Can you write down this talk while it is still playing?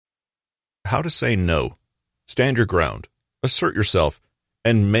How to Say No. Stand your ground, assert yourself,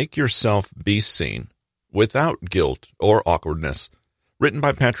 and make yourself be seen without guilt or awkwardness. Written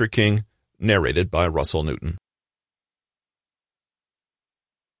by Patrick King, narrated by Russell Newton.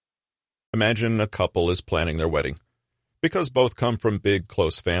 Imagine a couple is planning their wedding. Because both come from big,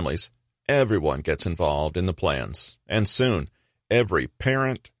 close families, everyone gets involved in the plans, and soon every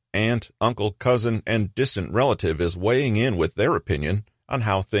parent, aunt, uncle, cousin, and distant relative is weighing in with their opinion on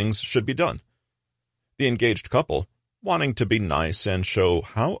how things should be done. The engaged couple, wanting to be nice and show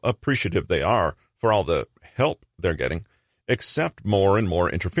how appreciative they are for all the help they're getting, accept more and more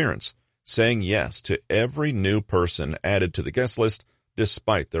interference, saying yes to every new person added to the guest list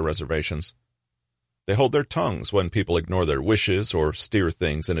despite their reservations. They hold their tongues when people ignore their wishes or steer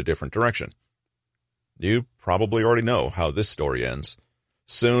things in a different direction. You probably already know how this story ends.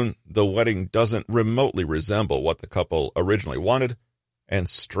 Soon, the wedding doesn't remotely resemble what the couple originally wanted, and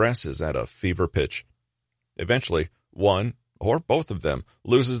stress is at a fever pitch. Eventually, one or both of them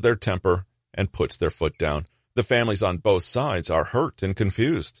loses their temper and puts their foot down. The families on both sides are hurt and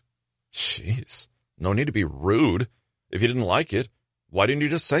confused. Jeez, no need to be rude. If you didn't like it, why didn't you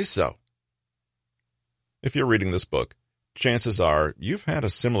just say so? If you're reading this book, chances are you've had a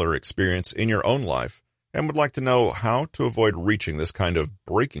similar experience in your own life and would like to know how to avoid reaching this kind of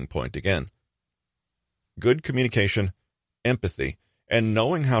breaking point again. Good communication, empathy, and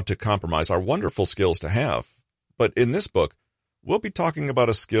knowing how to compromise are wonderful skills to have. But in this book, we'll be talking about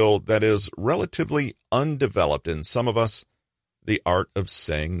a skill that is relatively undeveloped in some of us, the art of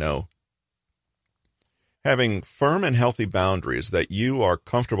saying no. Having firm and healthy boundaries that you are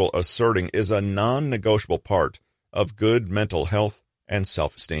comfortable asserting is a non-negotiable part of good mental health and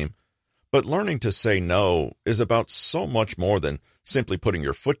self-esteem. But learning to say no is about so much more than simply putting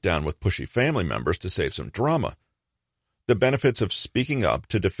your foot down with pushy family members to save some drama. The benefits of speaking up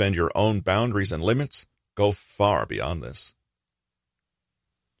to defend your own boundaries and limits go far beyond this.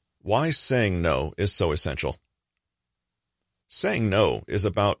 Why saying no is so essential. Saying no is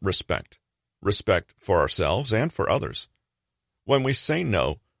about respect. Respect for ourselves and for others. When we say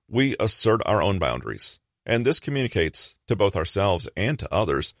no, we assert our own boundaries, and this communicates to both ourselves and to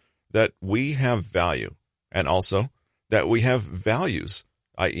others that we have value, and also that we have values,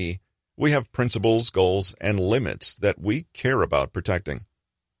 i.e., we have principles, goals, and limits that we care about protecting.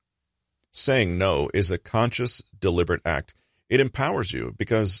 Saying no is a conscious, deliberate act. It empowers you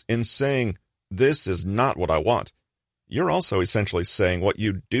because in saying, "This is not what I want," you're also essentially saying what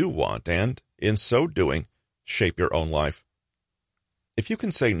you do want and, in so doing, shape your own life. If you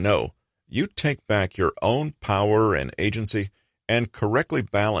can say no, you take back your own power and agency and correctly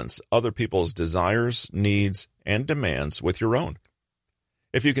balance other people's desires, needs, and demands with your own.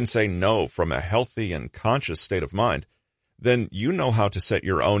 If you can say no from a healthy and conscious state of mind, then you know how to set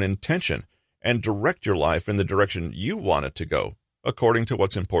your own intention and direct your life in the direction you want it to go, according to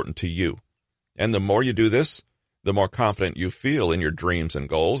what's important to you. And the more you do this, the more confident you feel in your dreams and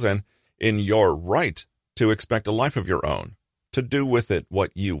goals and in your right to expect a life of your own, to do with it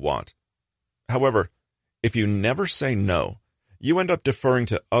what you want. However, if you never say no, you end up deferring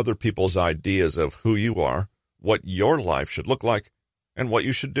to other people's ideas of who you are, what your life should look like, and what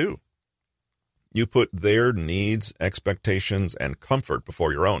you should do. You put their needs, expectations, and comfort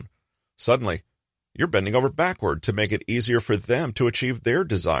before your own. Suddenly, you're bending over backward to make it easier for them to achieve their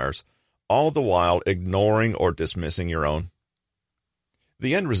desires, all the while ignoring or dismissing your own.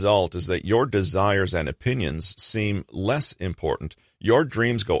 The end result is that your desires and opinions seem less important, your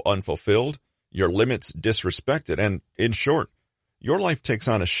dreams go unfulfilled, your limits disrespected, and, in short, your life takes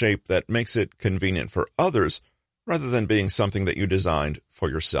on a shape that makes it convenient for others rather than being something that you designed for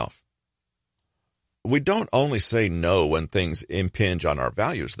yourself. We don't only say no when things impinge on our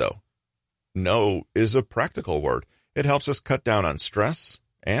values, though. No is a practical word. It helps us cut down on stress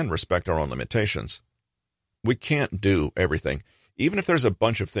and respect our own limitations. We can't do everything. Even if there's a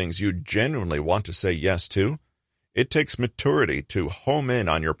bunch of things you genuinely want to say yes to, it takes maturity to home in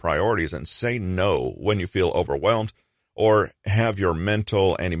on your priorities and say no when you feel overwhelmed or have your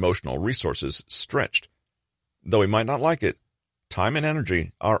mental and emotional resources stretched. Though we might not like it, time and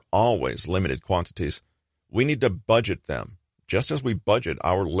energy are always limited quantities. We need to budget them, just as we budget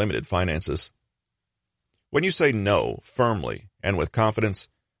our limited finances. When you say no firmly and with confidence,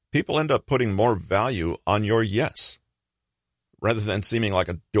 people end up putting more value on your yes. Rather than seeming like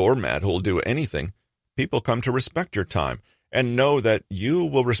a doormat who will do anything, people come to respect your time and know that you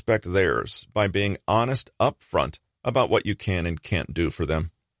will respect theirs by being honest up front about what you can and can't do for them.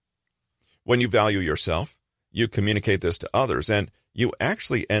 When you value yourself, you communicate this to others, and you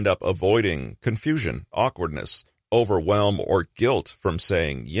actually end up avoiding confusion, awkwardness, overwhelm or guilt from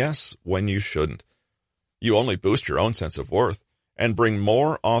saying yes when you shouldn't. You only boost your own sense of worth and bring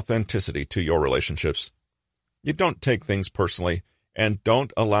more authenticity to your relationships. You don't take things personally and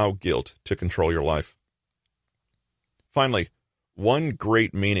don't allow guilt to control your life. Finally, one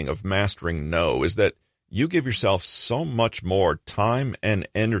great meaning of mastering no is that you give yourself so much more time and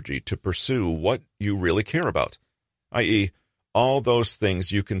energy to pursue what you really care about, i.e., all those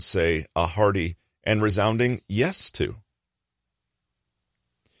things you can say a hearty and resounding yes to.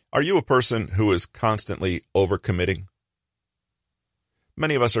 Are you a person who is constantly overcommitting?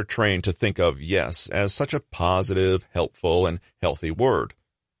 Many of us are trained to think of yes as such a positive, helpful, and healthy word.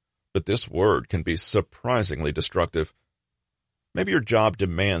 But this word can be surprisingly destructive. Maybe your job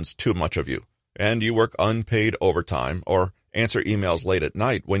demands too much of you, and you work unpaid overtime or answer emails late at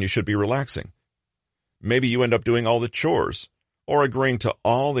night when you should be relaxing. Maybe you end up doing all the chores or agreeing to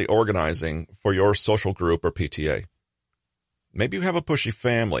all the organizing for your social group or PTA. Maybe you have a pushy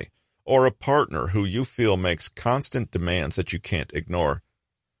family or a partner who you feel makes constant demands that you can't ignore.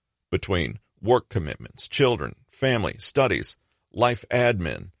 Between work commitments, children, family, studies, life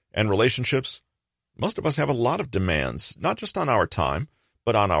admin, and relationships, most of us have a lot of demands, not just on our time,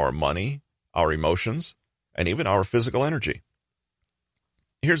 but on our money, our emotions, and even our physical energy.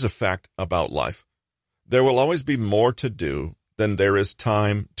 Here's a fact about life. There will always be more to do than there is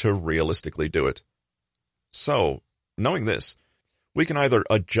time to realistically do it. So, knowing this, we can either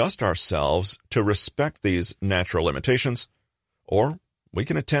adjust ourselves to respect these natural limitations, or we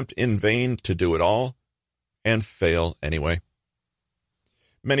can attempt in vain to do it all and fail anyway.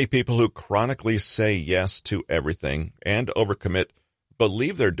 Many people who chronically say yes to everything and overcommit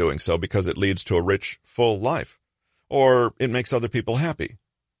believe they're doing so because it leads to a rich, full life, or it makes other people happy,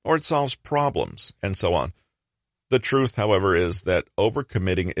 or it solves problems, and so on. The truth, however, is that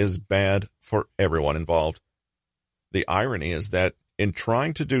overcommitting is bad for everyone involved. The irony is that in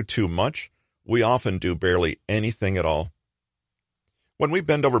trying to do too much, we often do barely anything at all. When we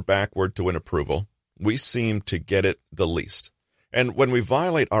bend over backward to win approval, we seem to get it the least. And when we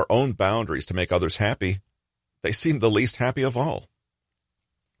violate our own boundaries to make others happy, they seem the least happy of all.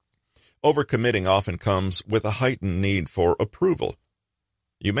 Overcommitting often comes with a heightened need for approval.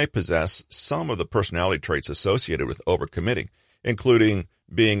 You may possess some of the personality traits associated with overcommitting, including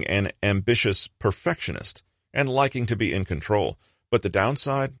being an ambitious perfectionist and liking to be in control. But the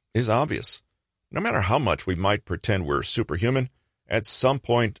downside is obvious. No matter how much we might pretend we're superhuman, at some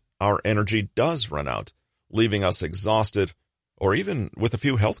point our energy does run out, leaving us exhausted or even with a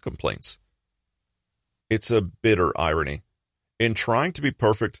few health complaints. It's a bitter irony. In trying to be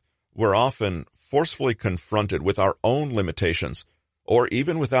perfect, we're often forcefully confronted with our own limitations, or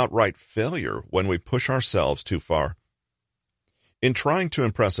even with outright failure when we push ourselves too far. In trying to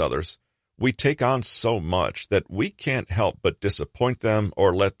impress others, we take on so much that we can't help but disappoint them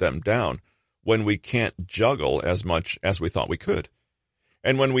or let them down when we can't juggle as much as we thought we could.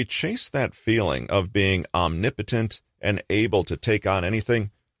 And when we chase that feeling of being omnipotent and able to take on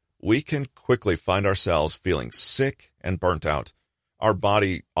anything, we can quickly find ourselves feeling sick and burnt out, our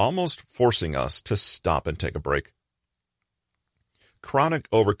body almost forcing us to stop and take a break. Chronic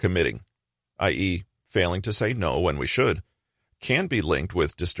overcommitting, i.e., failing to say no when we should, can be linked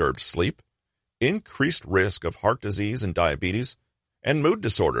with disturbed sleep, increased risk of heart disease and diabetes, and mood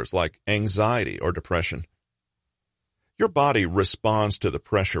disorders like anxiety or depression. Your body responds to the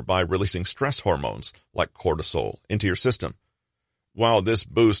pressure by releasing stress hormones like cortisol into your system. While this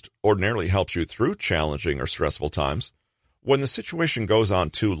boost ordinarily helps you through challenging or stressful times, when the situation goes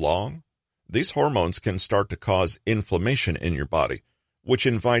on too long, these hormones can start to cause inflammation in your body, which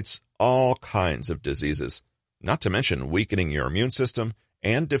invites all kinds of diseases, not to mention weakening your immune system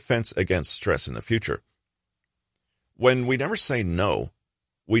and defense against stress in the future. When we never say no,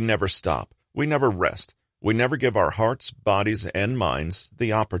 we never stop, we never rest, we never give our hearts, bodies, and minds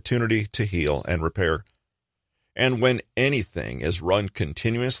the opportunity to heal and repair. And when anything is run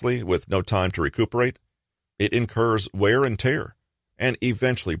continuously with no time to recuperate, it incurs wear and tear and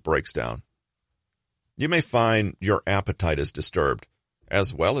eventually breaks down. You may find your appetite is disturbed,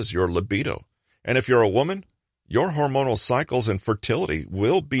 as well as your libido. And if you're a woman, your hormonal cycles and fertility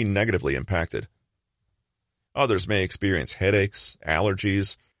will be negatively impacted. Others may experience headaches,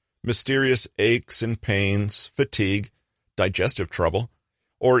 allergies, mysterious aches and pains, fatigue, digestive trouble,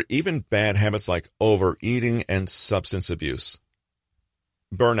 or even bad habits like overeating and substance abuse.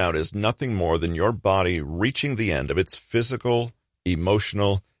 Burnout is nothing more than your body reaching the end of its physical,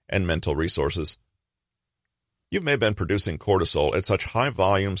 emotional, and mental resources. You may have been producing cortisol at such high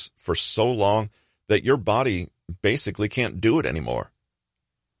volumes for so long that your body basically can't do it anymore.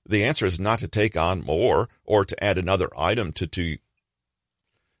 The answer is not to take on more or to add another item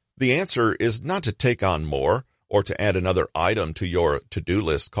The answer is not to take on more or to add another item to your to-do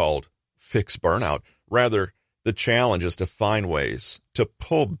list called fix burnout. Rather, the challenge is to find ways to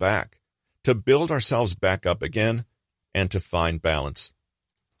pull back, to build ourselves back up again, and to find balance.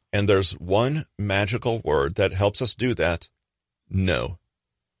 And there's one magical word that helps us do that: no.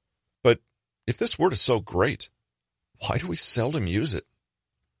 But if this word is so great, why do we seldom use it?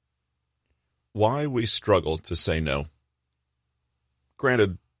 Why we struggle to say no.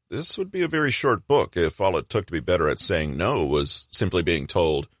 Granted, this would be a very short book if all it took to be better at saying no was simply being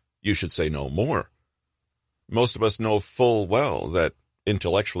told you should say no more. Most of us know full well that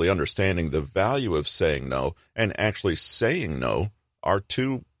intellectually understanding the value of saying no and actually saying no are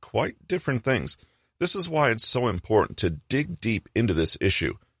two quite different things. This is why it's so important to dig deep into this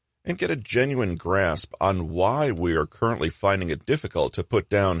issue and get a genuine grasp on why we are currently finding it difficult to put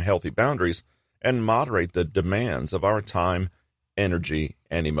down healthy boundaries and moderate the demands of our time, energy,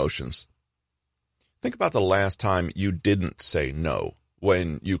 and emotions. Think about the last time you didn't say no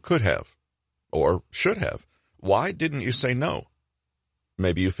when you could have or should have. Why didn't you say no?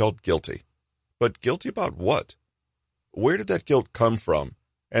 Maybe you felt guilty. But guilty about what? Where did that guilt come from,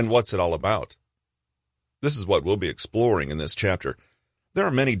 and what's it all about? This is what we'll be exploring in this chapter. There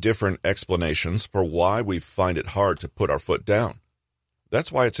are many different explanations for why we find it hard to put our foot down.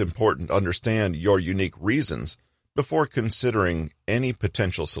 That's why it's important to understand your unique reasons before considering any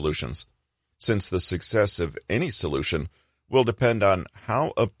potential solutions, since the success of any solution will depend on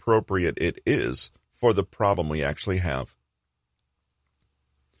how appropriate it is for the problem we actually have.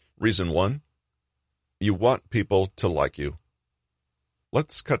 Reason 1, you want people to like you.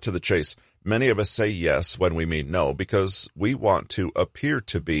 Let's cut to the chase. Many of us say yes when we mean no because we want to appear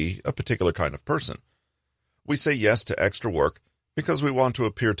to be a particular kind of person. We say yes to extra work because we want to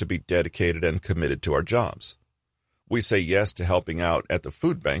appear to be dedicated and committed to our jobs. We say yes to helping out at the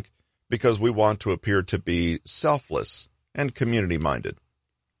food bank because we want to appear to be selfless and community-minded.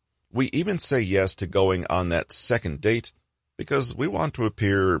 We even say yes to going on that second date because we want to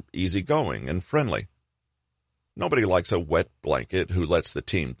appear easygoing and friendly. Nobody likes a wet blanket who lets the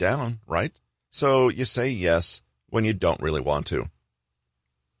team down, right? So you say yes when you don't really want to.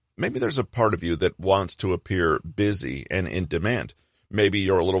 Maybe there's a part of you that wants to appear busy and in demand. Maybe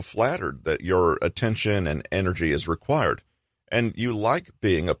you're a little flattered that your attention and energy is required, and you like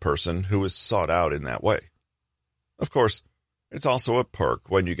being a person who is sought out in that way. Of course, it's also a perk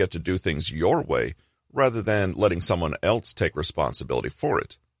when you get to do things your way rather than letting someone else take responsibility for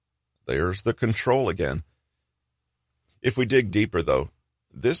it. There's the control again. If we dig deeper, though,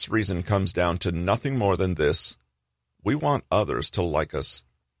 this reason comes down to nothing more than this: we want others to like us.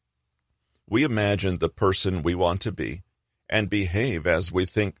 We imagine the person we want to be and behave as we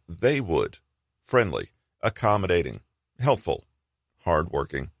think they would: friendly, accommodating, helpful,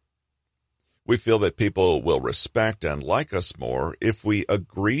 hardworking. We feel that people will respect and like us more if we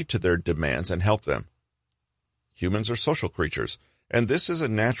agree to their demands and help them. Humans are social creatures, and this is a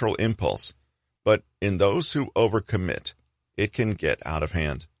natural impulse. But in those who overcommit, it can get out of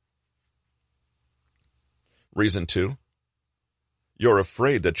hand. Reason 2, you're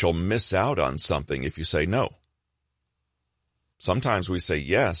afraid that you'll miss out on something if you say no. Sometimes we say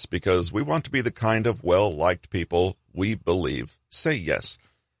yes because we want to be the kind of well-liked people we believe say yes.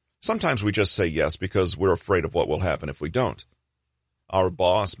 Sometimes we just say yes because we're afraid of what will happen if we don't. Our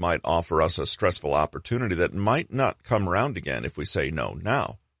boss might offer us a stressful opportunity that might not come around again if we say no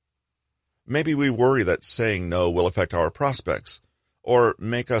now. Maybe we worry that saying no will affect our prospects or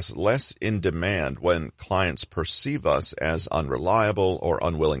make us less in demand when clients perceive us as unreliable or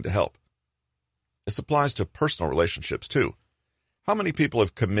unwilling to help. This applies to personal relationships too. How many people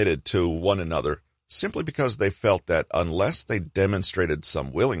have committed to one another simply because they felt that unless they demonstrated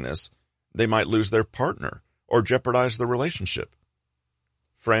some willingness, they might lose their partner or jeopardize the relationship?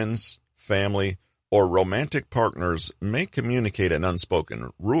 Friends, family, or romantic partners may communicate an unspoken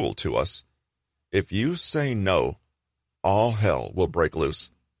rule to us. If you say no, all hell will break loose.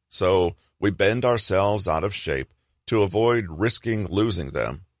 So we bend ourselves out of shape to avoid risking losing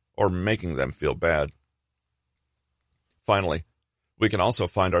them or making them feel bad. Finally, we can also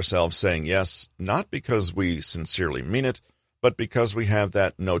find ourselves saying yes, not because we sincerely mean it, but because we have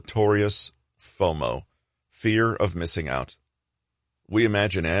that notorious FOMO, fear of missing out. We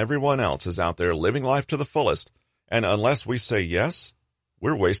imagine everyone else is out there living life to the fullest, and unless we say yes,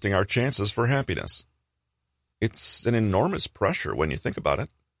 we're wasting our chances for happiness. It's an enormous pressure when you think about it.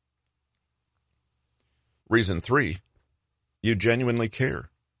 Reason 3, you genuinely care.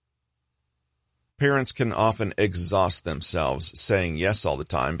 Parents can often exhaust themselves saying yes all the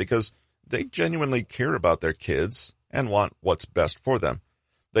time because they genuinely care about their kids and want what's best for them.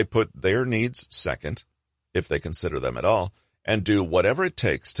 They put their needs second, if they consider them at all, and do whatever it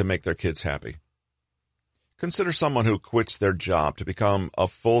takes to make their kids happy. Consider someone who quits their job to become a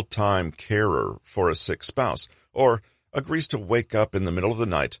full-time carer for a sick spouse, or agrees to wake up in the middle of the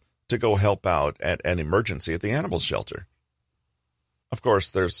night to go help out at an emergency at the animal shelter. Of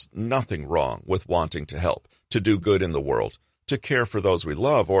course, there's nothing wrong with wanting to help, to do good in the world, to care for those we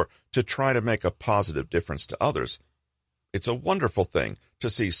love, or to try to make a positive difference to others. It's a wonderful thing to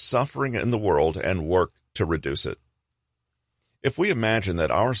see suffering in the world and work to reduce it. If we imagine that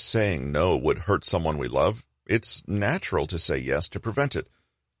our saying no would hurt someone we love, it's natural to say yes to prevent it.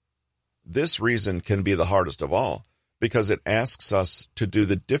 This reason can be the hardest of all, because it asks us to do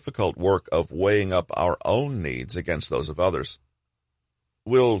the difficult work of weighing up our own needs against those of others.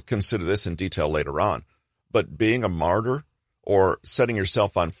 We'll consider this in detail later on, but being a martyr or setting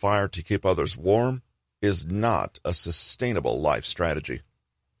yourself on fire to keep others warm is not a sustainable life strategy.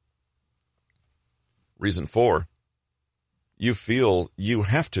 Reason 4, you feel you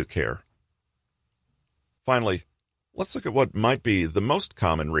have to care. Finally, let's look at what might be the most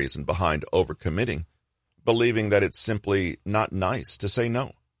common reason behind overcommitting, believing that it's simply not nice to say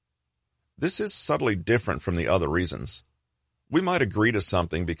no. This is subtly different from the other reasons. We might agree to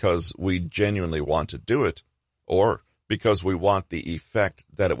something because we genuinely want to do it, or because we want the effect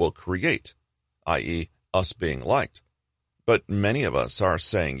that it will create, i.e., us being liked. But many of us are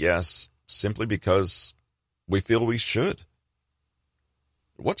saying yes simply because we feel we should.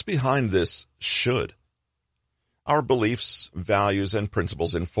 What's behind this should? Our beliefs, values, and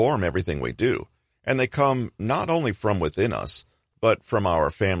principles inform everything we do, and they come not only from within us, but from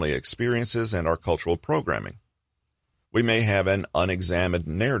our family experiences and our cultural programming. We may have an unexamined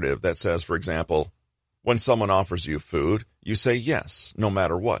narrative that says, for example, when someone offers you food, you say yes, no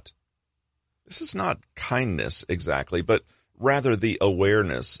matter what. This is not kindness exactly, but rather the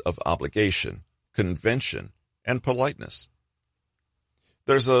awareness of obligation, convention, and politeness.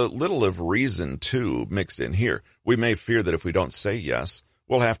 There's a little of reason, too, mixed in here. We may fear that if we don't say yes,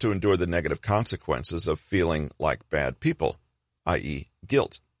 we'll have to endure the negative consequences of feeling like bad people, i.e.,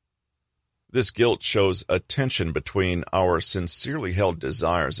 guilt. This guilt shows a tension between our sincerely held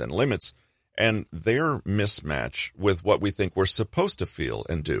desires and limits and their mismatch with what we think we're supposed to feel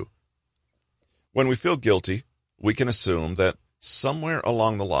and do. When we feel guilty, we can assume that somewhere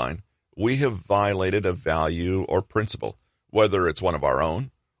along the line, we have violated a value or principle, whether it's one of our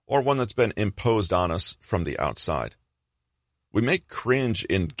own or one that's been imposed on us from the outside. We may cringe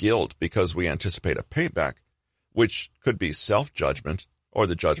in guilt because we anticipate a payback, which could be self-judgment or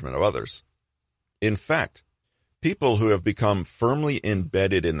the judgment of others. In fact, people who have become firmly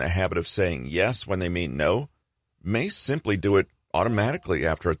embedded in the habit of saying yes when they mean no may simply do it automatically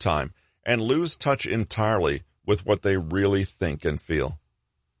after a time and lose touch entirely with what they really think and feel.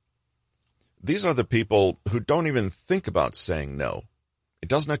 These are the people who don't even think about saying no. It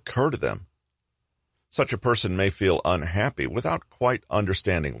doesn't occur to them. Such a person may feel unhappy without quite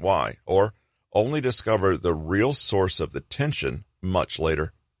understanding why, or only discover the real source of the tension much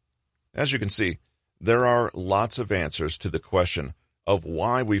later. As you can see, there are lots of answers to the question of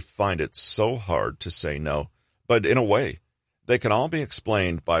why we find it so hard to say no, but in a way, they can all be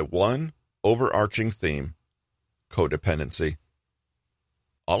explained by one overarching theme: codependency.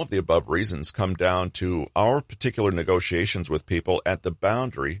 All of the above reasons come down to our particular negotiations with people at the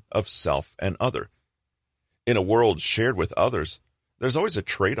boundary of self and other. In a world shared with others, there's always a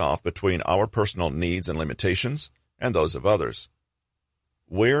trade-off between our personal needs and limitations and those of others.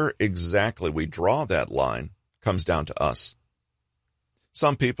 Where exactly we draw that line comes down to us.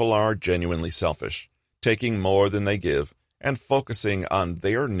 Some people are genuinely selfish, taking more than they give and focusing on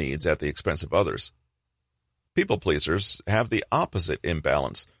their needs at the expense of others. People pleasers have the opposite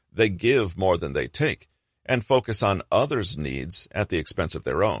imbalance. They give more than they take and focus on others' needs at the expense of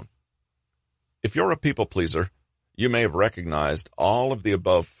their own. If you're a people pleaser, you may have recognized all of the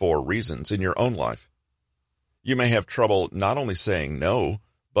above 4 reasons in your own life. You may have trouble not only saying no,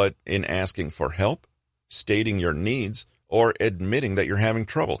 but in asking for help, stating your needs, or admitting that you're having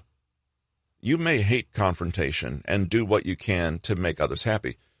trouble. You may hate confrontation and do what you can to make others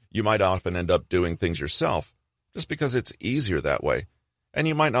happy. You might often end up doing things yourself just because it's easier that way, and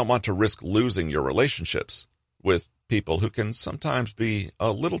you might not want to risk losing your relationships with people who can sometimes be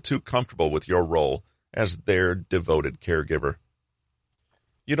a little too comfortable with your role as their devoted caregiver.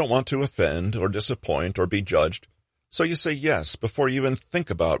 You don't want to offend or disappoint or be judged, so you say yes before you even think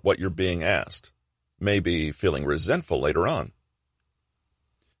about what you're being asked, maybe feeling resentful later on.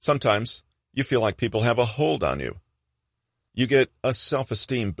 Sometimes You feel like people have a hold on you. You get a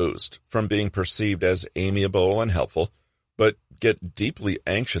self-esteem boost from being perceived as amiable and helpful, but get deeply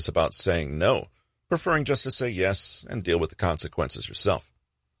anxious about saying no, preferring just to say yes and deal with the consequences yourself.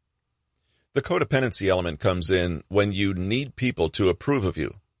 The codependency element comes in when you need people to approve of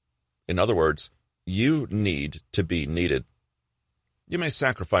you. In other words, you need to be needed. You may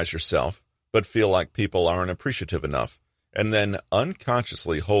sacrifice yourself, but feel like people aren't appreciative enough, and then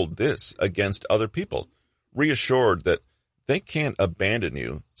unconsciously hold this against other people, reassured that they can't abandon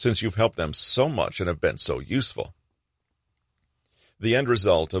you since you've helped them so much and have been so useful. The end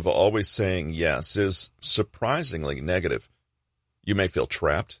result of always saying yes is surprisingly negative. You may feel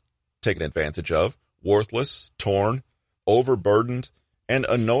trapped, taken advantage of, worthless, torn, overburdened, and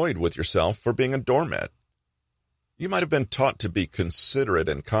annoyed with yourself for being a doormat. You might have been taught to be considerate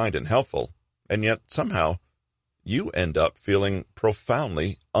and kind and helpful, and yet somehow you end up feeling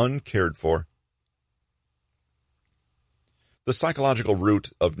profoundly uncared for. The psychological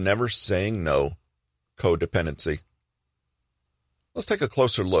root of never saying no, codependency. Let's take a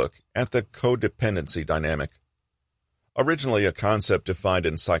closer look at the codependency dynamic. Originally a concept defined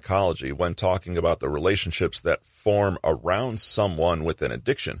in psychology when talking about the relationships that form around someone with an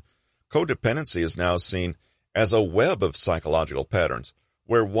addiction, codependency is now seen as a web of psychological patterns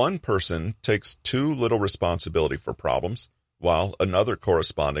where one person takes too little responsibility for problems, while another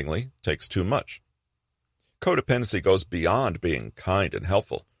correspondingly takes too much. Codependency goes beyond being kind and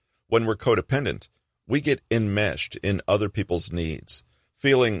helpful. When we're codependent, we get enmeshed in other people's needs,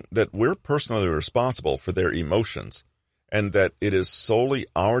 feeling that we're personally responsible for their emotions, and that it is solely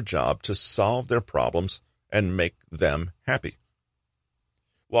our job to solve their problems and make them happy.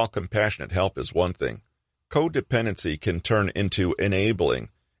 While compassionate help is one thing, codependency can turn into enabling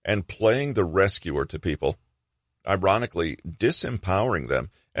and playing the rescuer to people, ironically disempowering them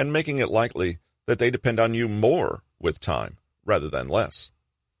and making it likely that they depend on you more with time rather than less.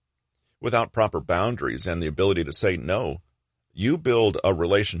 Without proper boundaries and the ability to say no, you build a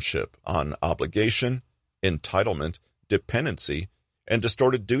relationship on obligation, entitlement, dependency, and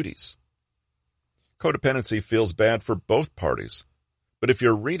distorted duties. Codependency feels bad for both parties, but if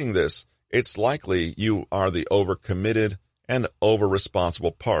you're reading this, it's likely you are the overcommitted and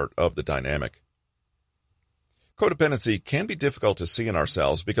over-responsible part of the dynamic. Codependency can be difficult to see in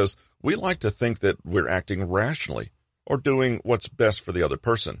ourselves because we like to think that we're acting rationally or doing what's best for the other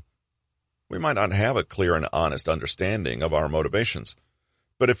person. We might not have a clear and honest understanding of our motivations,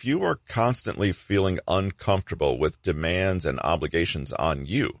 but if you are constantly feeling uncomfortable with demands and obligations on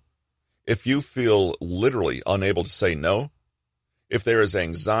you, if you feel literally unable to say no, if there is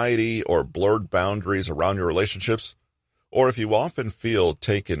anxiety or blurred boundaries around your relationships, or if you often feel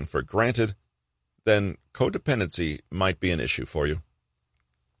taken for granted, then codependency might be an issue for you.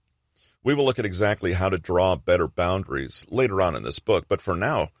 We will look at exactly how to draw better boundaries later on in this book, but for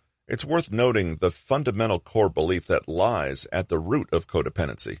now, it's worth noting the fundamental core belief that lies at the root of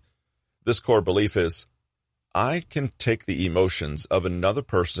codependency. This core belief is, I can take the emotions of another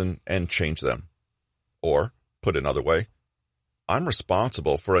person and change them. Or, put another way, I'm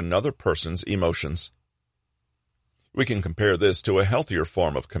responsible for another person's emotions. We can compare this to a healthier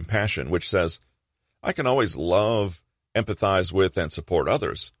form of compassion, which says, I can always love, empathize with, and support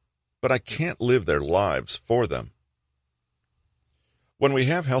others, but I can't live their lives for them. When we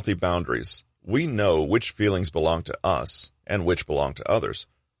have healthy boundaries, we know which feelings belong to us and which belong to others.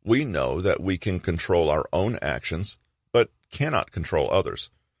 We know that we can control our own actions, but cannot control others.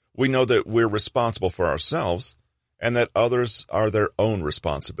 We know that we're responsible for ourselves and that others are their own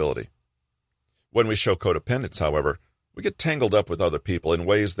responsibility. When we show codependence, however, we get tangled up with other people in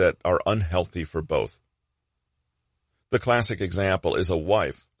ways that are unhealthy for both. The classic example is a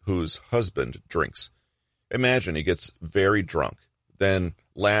wife whose husband drinks. Imagine he gets very drunk, then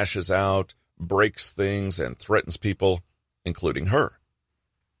lashes out, breaks things, and threatens people, including her.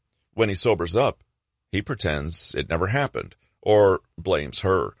 When he sobers up, he pretends it never happened, or blames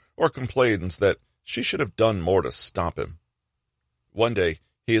her, or complains that she should have done more to stop him. One day,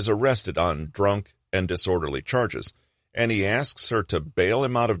 he is arrested on drunk and disorderly charges, and he asks her to bail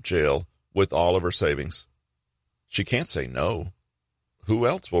him out of jail with all of her savings. She can't say no. Who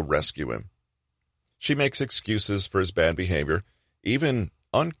else will rescue him? She makes excuses for his bad behavior, even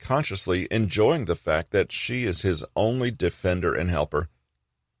unconsciously enjoying the fact that she is his only defender and helper.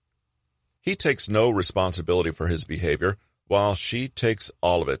 He takes no responsibility for his behavior, while she takes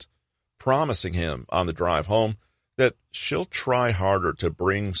all of it, promising him on the drive home that she'll try harder to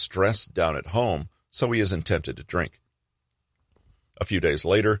bring stress down at home so he isn't tempted to drink. A few days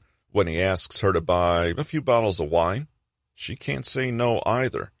later, when he asks her to buy a few bottles of wine, she can't say no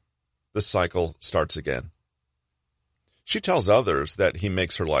either. the cycle starts again. She tells others that he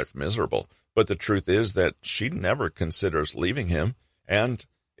makes her life miserable, but the truth is that she never considers leaving him and,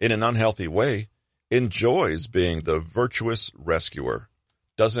 in an unhealthy way, enjoys being the virtuous rescuer.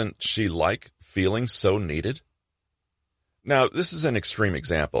 Doesn't she like feeling so needed? Now, this is an extreme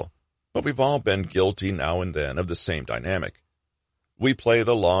example, but we've all been guilty now and then of the same dynamic. We play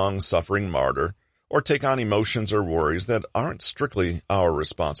the long-suffering martyr or take on emotions or worries that aren't strictly our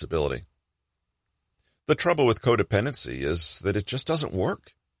responsibility. The trouble with codependency is that it just doesn't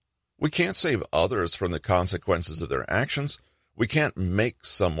work. We can't save others from the consequences of their actions. We can't make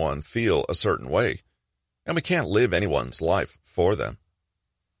someone feel a certain way, and we can't live anyone's life for them.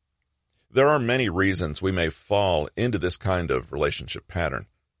 There are many reasons we may fall into this kind of relationship pattern.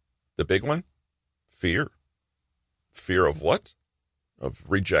 The big one? Fear. Fear of what? Of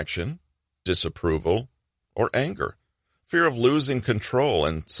rejection, disapproval, or anger. Fear of losing control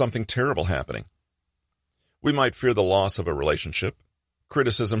and something terrible happening. We might fear the loss of a relationship,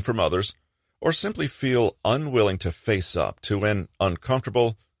 criticism from others, or simply feel unwilling to face up to an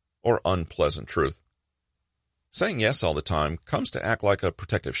uncomfortable or unpleasant truth. Saying yes all the time comes to act like a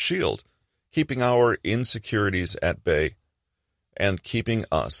protective shield, keeping our insecurities at bay and keeping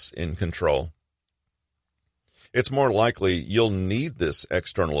us in control. It's more likely you'll need this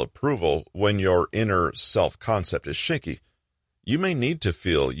external approval when your inner self-concept is shaky. You may need to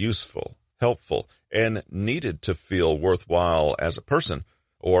feel useful, helpful, and needed to feel worthwhile as a person,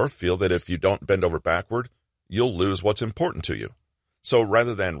 or feel that if you don't bend over backward, you'll lose what's important to you. So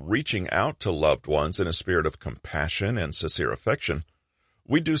rather than reaching out to loved ones in a spirit of compassion and sincere affection,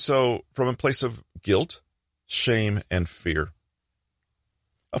 we do so from a place of guilt, shame, and fear.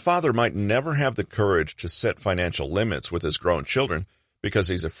 A father might never have the courage to set financial limits with his grown children because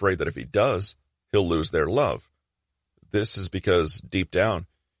he's afraid that if he does, he'll lose their love. This is because, deep down,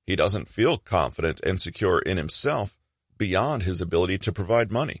 he doesn't feel confident and secure in himself beyond his ability to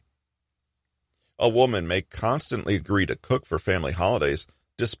provide money. A woman may constantly agree to cook for family holidays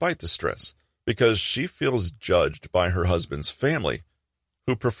despite the stress because she feels judged by her husband's family,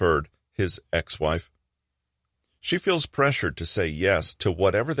 who preferred his ex-wife. She feels pressured to say yes to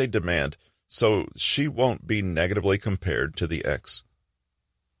whatever they demand so she won't be negatively compared to the ex.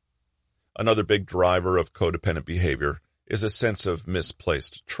 Another big driver of codependent behavior is a sense of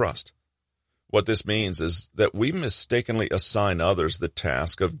misplaced trust. What this means is that we mistakenly assign others the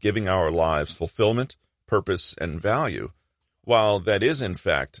task of giving our lives fulfillment, purpose, and value, while that is, in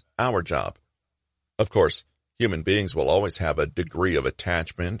fact, our job. Of course, human beings will always have a degree of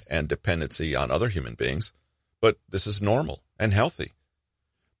attachment and dependency on other human beings, but this is normal and healthy.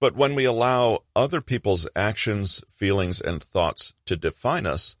 But when we allow other people's actions, feelings, and thoughts to define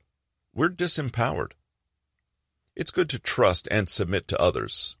us, we're disempowered. It's good to trust and submit to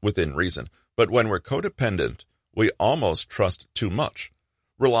others within reason, but when we're codependent, we almost trust too much,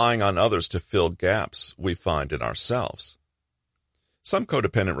 relying on others to fill gaps we find in ourselves. Some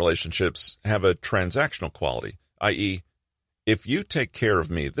codependent relationships have a transactional quality, i.e., if you take care of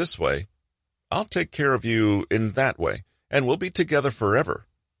me this way, I'll take care of you in that way, and we'll be together forever,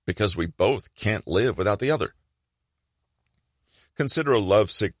 because we both can't live without the other. Consider a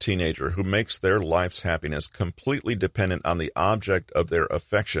lovesick teenager who makes their life's happiness completely dependent on the object of their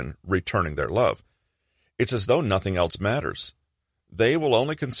affection returning their love. It's as though nothing else matters. They will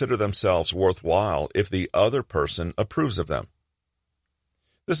only consider themselves worthwhile if the other person approves of them.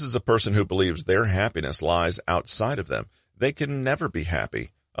 This is a person who believes their happiness lies outside of them. They can never be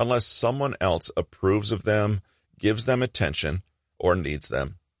happy unless someone else approves of them, gives them attention, or needs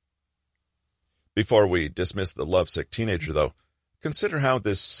them. Before we dismiss the lovesick teenager, though, consider how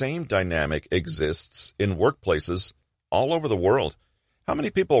this same dynamic exists in workplaces all over the world. How many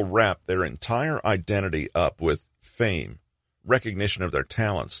people wrap their entire identity up with fame, recognition of their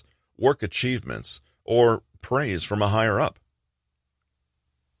talents, work achievements, or praise from a higher up?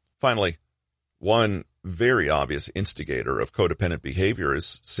 Finally, one very obvious instigator of codependent behavior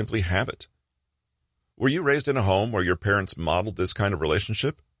is simply habit. Were you raised in a home where your parents modeled this kind of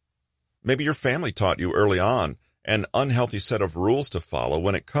relationship? Maybe your family taught you early on an unhealthy set of rules to follow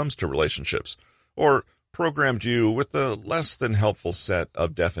when it comes to relationships, or programmed you with a less than helpful set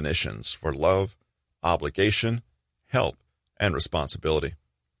of definitions for love, obligation, help, and responsibility.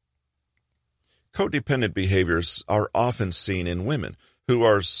 Codependent behaviors are often seen in women who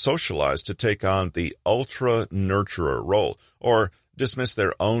are socialized to take on the ultra-nurturer role or dismiss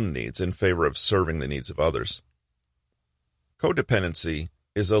their own needs in favor of serving the needs of others. Codependency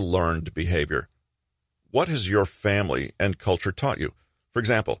is a learned behavior. What has your family and culture taught you? For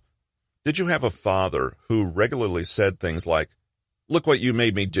example, did you have a father who regularly said things like, "Look what you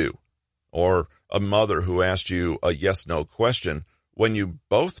made me do," or a mother who asked you a yes-no question when you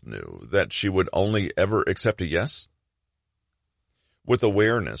both knew that she would only ever accept a yes? With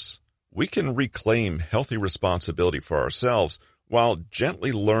awareness, we can reclaim healthy responsibility for ourselves while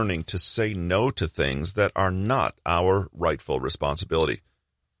gently learning to say no to things that are not our rightful responsibility.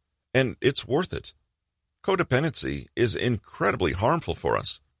 And it's worth it. Codependency is incredibly harmful for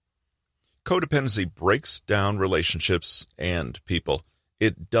us. Codependency breaks down relationships and people.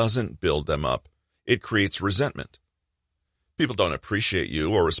 It doesn't build them up. It creates resentment. People don't appreciate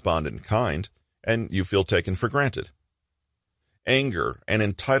you or respond in kind, and you feel taken for granted. Anger and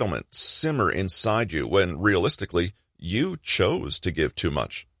entitlement simmer inside you when, realistically, you chose to give too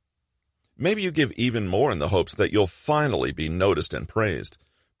much. Maybe you give even more in the hopes that you'll finally be noticed and praised,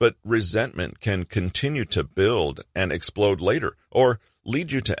 but resentment can continue to build and explode later, or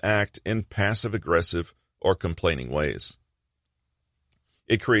lead you to act in passive-aggressive or complaining ways.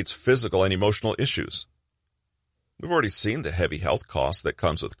 It creates physical and emotional issues. We've already seen the heavy health costs that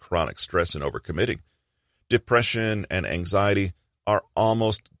comes with chronic stress and overcommitting. Depression and anxiety are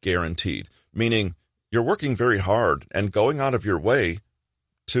almost guaranteed, meaning you're working very hard and going out of your way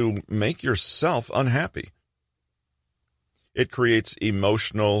to make yourself unhappy. It creates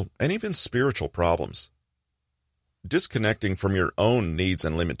emotional and even spiritual problems. Disconnecting from your own needs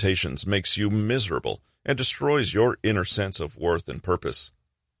and limitations makes you miserable and destroys your inner sense of worth and purpose.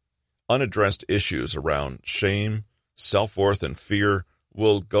 Unaddressed issues around shame, self-worth, and fear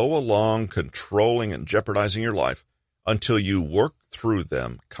will go along controlling and jeopardizing your life until you work through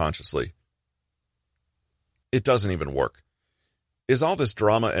them consciously. It doesn't even work. Is all this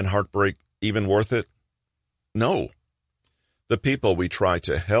drama and heartbreak even worth it? No. The people we try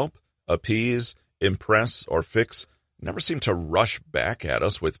to help, appease, impress, or fix never seem to rush back at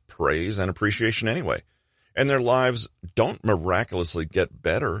us with praise and appreciation anyway, and their lives don't miraculously get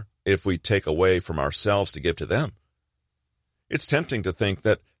better if we take away from ourselves to give to them. It's tempting to think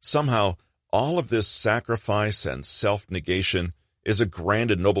that somehow all of this sacrifice and self-negation is a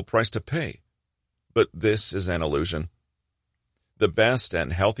grand and noble price to pay. But this is an illusion. The best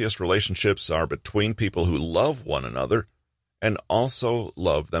and healthiest relationships are between people who love one another and also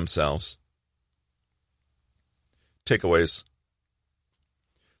love themselves. Takeaways.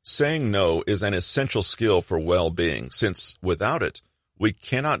 Saying no is an essential skill for well-being, since without it, we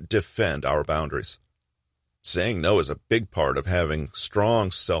cannot defend our boundaries. Saying no is a big part of having strong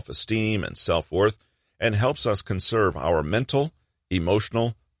self-esteem and self-worth and helps us conserve our mental,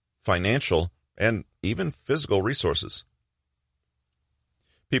 emotional, financial, and even physical resources.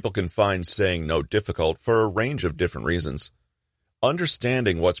 People can find saying no difficult for a range of different reasons.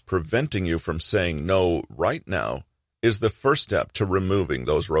 Understanding what's preventing you from saying no right now is the first step to removing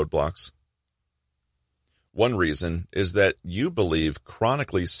those roadblocks. One reason is that you believe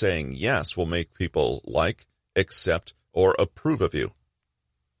chronically saying yes will make people like, accept, or approve of you.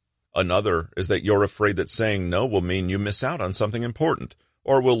 Another is that you're afraid that saying no will mean you miss out on something important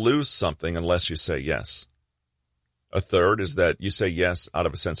or will lose something unless you say yes. A third is that you say yes out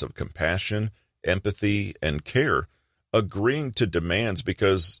of a sense of compassion, empathy, and care, agreeing to demands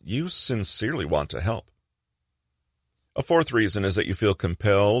because you sincerely want to help. A fourth reason is that you feel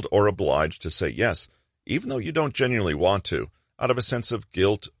compelled or obliged to say yes, even though you don't genuinely want to, out of a sense of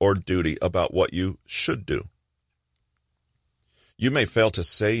guilt or duty about what you should do. You may fail to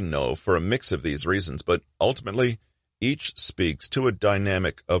say no for a mix of these reasons, but ultimately, each speaks to a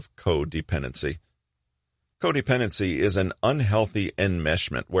dynamic of codependency. Codependency is an unhealthy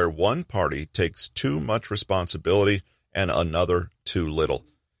enmeshment where one party takes too much responsibility and another too little.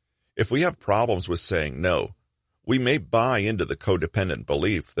 If we have problems with saying no, we may buy into the codependent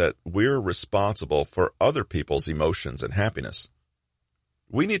belief that we're responsible for other people's emotions and happiness.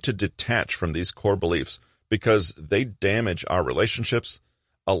 We need to detach from these core beliefs because they damage our relationships,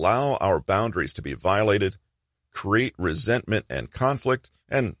 allow our boundaries to be violated, create resentment and conflict,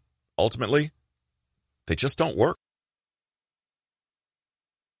 and ultimately, they just don't work.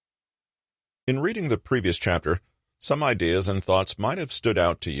 In reading the previous chapter, some ideas and thoughts might have stood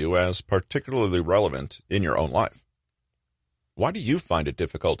out to you as particularly relevant in your own life. Why do you find it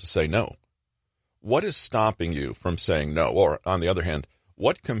difficult to say no? What is stopping you from saying no? Or, on the other hand,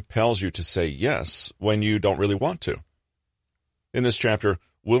 what compels you to say yes when you don't really want to? In this chapter,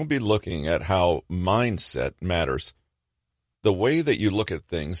 we'll be looking at how mindset matters. The way that you look at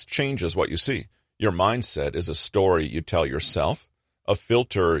things changes what you see. Your mindset is a story you tell yourself, a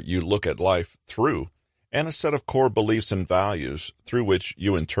filter you look at life through, and a set of core beliefs and values through which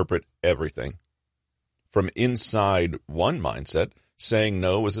you interpret everything. From inside one mindset, saying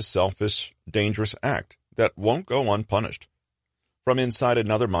no is a selfish, dangerous act that won't go unpunished. From inside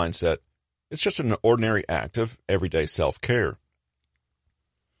another mindset, It's just an ordinary act of everyday self-care.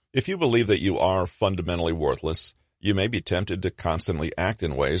 If you believe that you are fundamentally worthless, you may be tempted to constantly act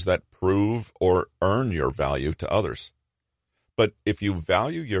in ways that prove or earn your value to others. But if you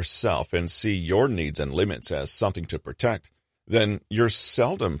value yourself and see your needs and limits as something to protect, then you're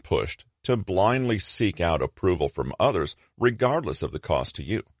seldom pushed to blindly seek out approval from others, regardless of the cost to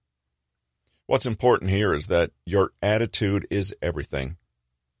you. What's important here is that your attitude is everything.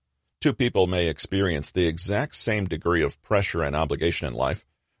 Two people may experience the exact same degree of pressure and obligation in life,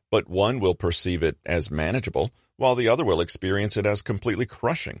 but one will perceive it as manageable, while the other will experience it as completely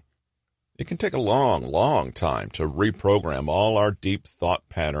crushing. It can take a long, long time to reprogram all our deep thought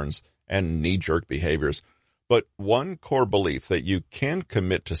patterns and knee-jerk behaviors, but one core belief that you can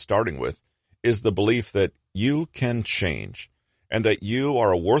commit to starting with is the belief that you can change, and that you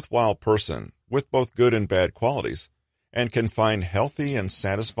are a worthwhile person with both good and bad qualities, and can find healthy and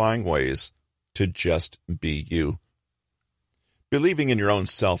satisfying ways to just be you. Believing in your own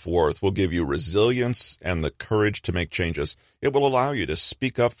self-worth will give you resilience and the courage to make changes. It will allow you to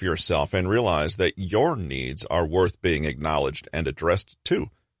speak up for yourself and realize that your needs are worth being acknowledged and addressed too.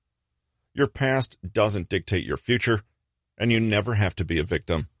 Your past doesn't dictate your future, and you never have to be a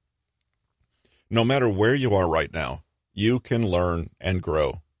victim. No matter where you are right now, you can learn and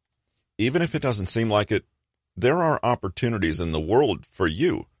grow. Even if it doesn't seem like it, there are opportunities in the world for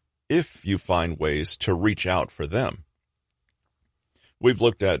you if you find ways to reach out for them. We've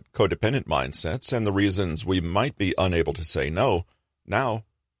looked at codependent mindsets and the reasons we might be unable to say no. Now,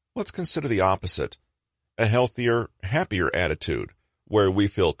 let's consider the opposite, a healthier, happier attitude where we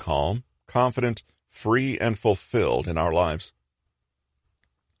feel calm, confident, free, and fulfilled in our lives.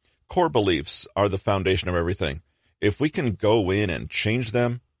 Core beliefs are the foundation of everything. If we can go in and change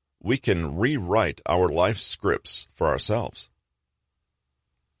them, we can rewrite our life scripts for ourselves.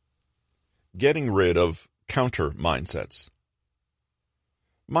 Getting rid of counter mindsets.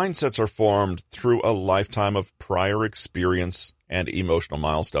 Mindsets are formed through a lifetime of prior experience and emotional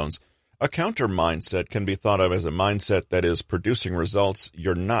milestones. A counter mindset can be thought of as a mindset that is producing results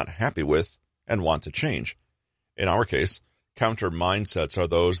you're not happy with and want to change. In our case, counter mindsets are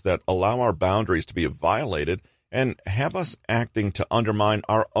those that allow our boundaries to be violated and have us acting to undermine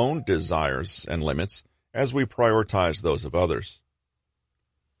our own desires and limits as we prioritize those of others.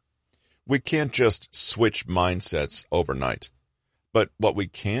 We can't just switch mindsets overnight, but what we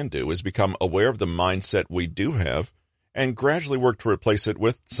can do is become aware of the mindset we do have and gradually work to replace it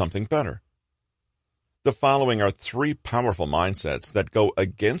with something better. The following are 3 powerful mindsets that go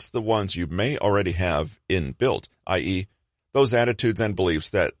against the ones you may already have inbuilt, i.e., those attitudes and beliefs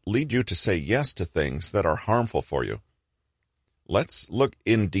that lead you to say yes to things that are harmful for you. Let's look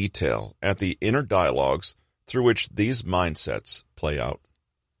in detail at the inner dialogues through which these mindsets play out.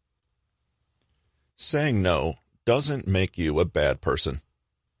 Saying no doesn't make you a bad person.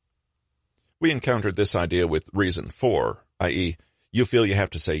 We encountered this idea with reason 4, i.e., you feel you have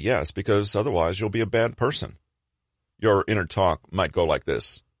to say yes because otherwise you'll be a bad person. Your inner talk might go like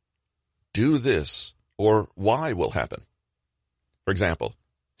this: do this, or Y will happen. For example,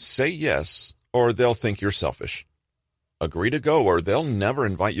 say yes, or they'll think you're selfish. Agree to go, or they'll never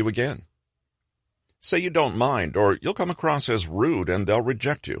invite you again. Say you don't mind, or you'll come across as rude and they'll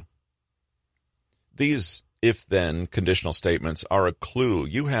reject you. These if-then conditional statements are a clue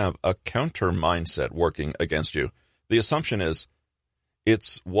you have a counter mindset working against you. The assumption is,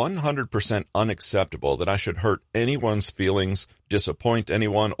 it's 100% unacceptable that I should hurt anyone's feelings, disappoint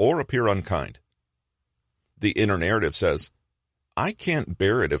anyone, or appear unkind. The inner narrative says, I can't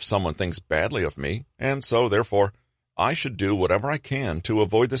bear it if someone thinks badly of me, and so, therefore, I should do whatever I can to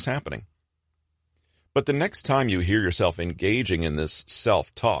avoid this happening. But the next time you hear yourself engaging in this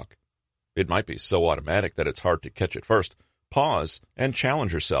self-talk, it might be so automatic that it's hard to catch at first. Pause and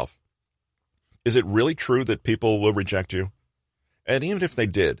challenge yourself. Is it really true that people will reject you? And even if they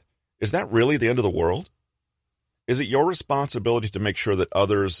did, is that really the end of the world? Is it your responsibility to make sure that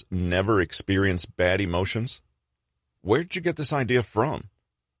others never experience bad emotions? Where did you get this idea from?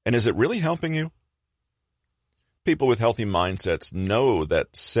 And is it really helping you? People with healthy mindsets know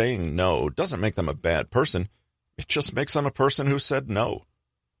that saying no doesn't make them a bad person. It just makes them a person who said no.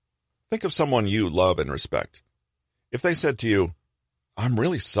 Think of someone you love and respect. If they said to you, I'm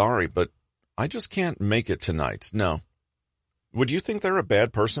really sorry, but I just can't make it tonight. No. Would you think they're a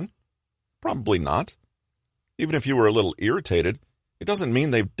bad person? Probably not. Even if you were a little irritated, it doesn't mean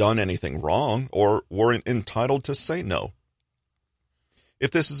they've done anything wrong or weren't entitled to say no.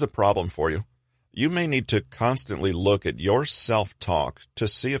 If this is a problem for you, you may need to constantly look at your self-talk to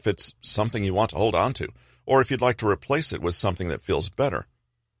see if it's something you want to hold on to, or if you'd like to replace it with something that feels better.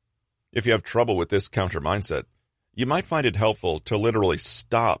 If you have trouble with this counter mindset, you might find it helpful to literally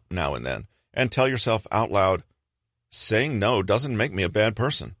stop now and then and tell yourself out loud, saying no doesn't make me a bad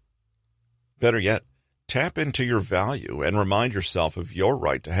person. Better yet, tap into your value and remind yourself of your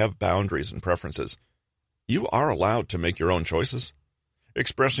right to have boundaries and preferences. You are allowed to make your own choices.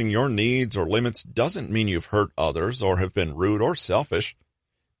 Expressing your needs or limits doesn't mean you've hurt others or have been rude or selfish.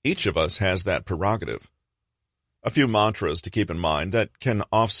 Each of us has that prerogative. A few mantras to keep in mind that can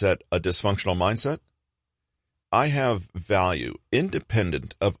offset a dysfunctional mindset. I have value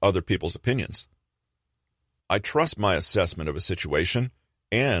independent of other people's opinions. I trust my assessment of a situation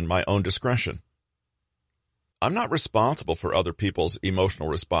and my own discretion. I'm not responsible for other people's emotional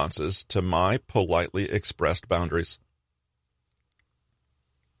responses to my politely expressed boundaries.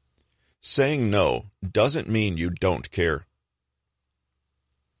 Saying no doesn't mean you don't care.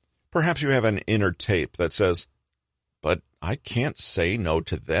 Perhaps you have an inner tape that says, "But I can't say no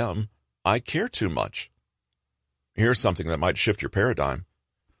to them. I care too much." Here's something that might shift your paradigm.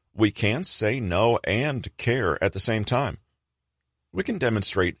 We can say no and care at the same time. We can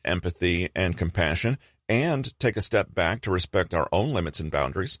demonstrate empathy and compassion and take a step back to respect our own limits and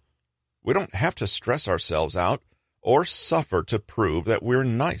boundaries. We don't have to stress ourselves out or suffer to prove that we're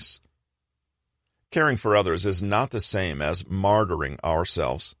nice. Caring for others is not the same as martyring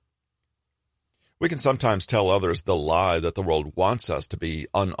ourselves. We can sometimes tell others the lie that the world wants us to be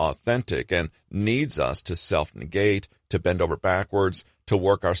unauthentic and needs us to self-negate, to bend over backwards, to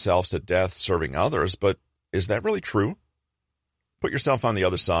work ourselves to death serving others, but is that really true? Put yourself on the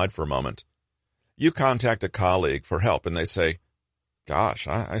other side for a moment. You contact a colleague for help and they say, "Gosh,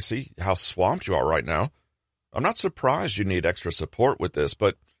 I see how swamped you are right now. I'm not surprised you need extra support with this,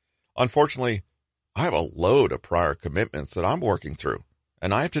 but unfortunately, I have a load of prior commitments that I'm working through,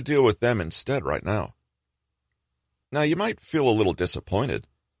 and I have to deal with them instead right now." Now, you might feel a little disappointed,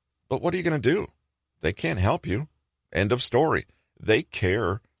 but what are you going to do? They can't help you. End of story. They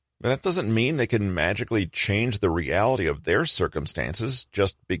care. But that doesn't mean they can magically change the reality of their circumstances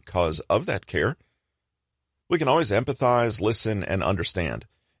just because of that care. We can always empathize, listen, and understand,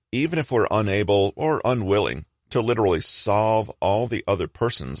 even if we're unable or unwilling to literally solve all the other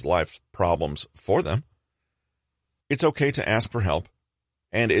person's life problems for them. It's okay to ask for help,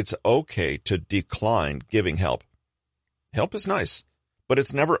 and it's okay to decline giving help. Help is nice, but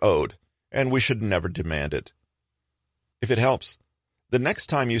it's never owed, and we should never demand it. If it helps, the next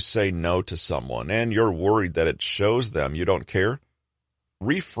time you say no to someone and you're worried that it shows them you don't care,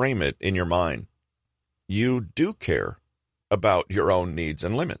 reframe it in your mind. You do care about your own needs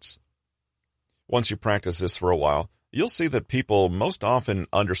and limits. Once you practice this for a while, you'll see that people most often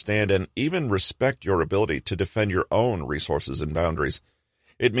understand and even respect your ability to defend your own resources and boundaries.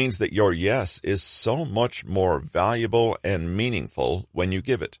 It means that your yes is so much more valuable and meaningful when you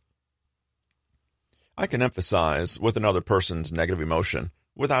give it. I can emphasize with another person's negative emotion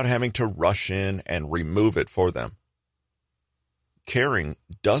without having to rush in and remove it for them. Caring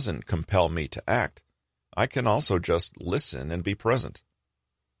doesn't compel me to act. I can also just listen and be present.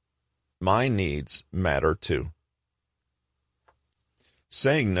 My needs matter too.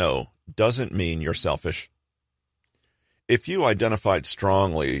 Saying no doesn't mean you're selfish. If you identified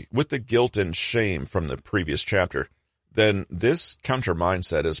strongly with the guilt and shame from the previous chapter, then this counter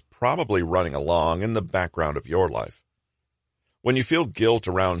mindset is probably running along in the background of your life. When you feel guilt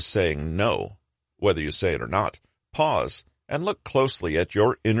around saying no, whether you say it or not, pause and look closely at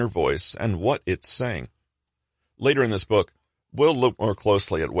your inner voice and what it's saying. Later in this book, we'll look more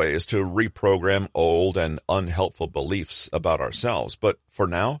closely at ways to reprogram old and unhelpful beliefs about ourselves, but for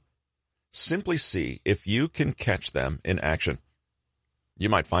now, simply see if you can catch them in action. You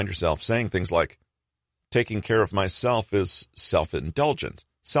might find yourself saying things like, "Taking care of myself is self-indulgent,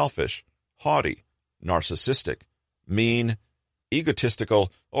 selfish, haughty, narcissistic, mean,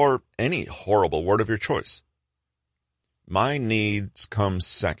 egotistical, or any horrible word of your choice. My needs come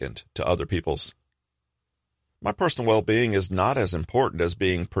second to other people's. My personal well-being is not as important as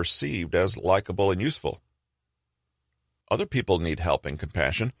being perceived as likable and useful. Other people need help and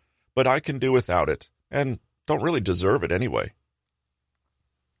compassion, but I can do without it and don't really deserve it anyway."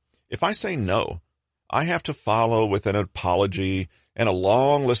 If I say no, I have to follow with an apology and a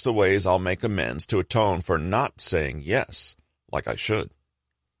long list of ways I'll make amends to atone for not saying yes like I should.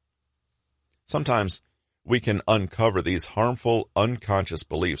 Sometimes we can uncover these harmful, unconscious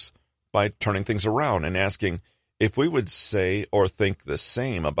beliefs by turning things around and asking if we would say or think the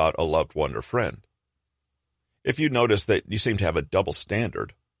same about a loved one or friend. If you notice that you seem to have a double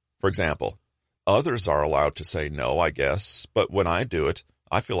standard, for example, others are allowed to say no, I guess, but when I do it,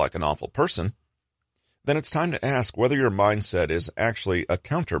 I feel like an awful person, then it's time to ask whether your mindset is actually a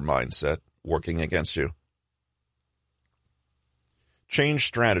counter mindset working against you. Change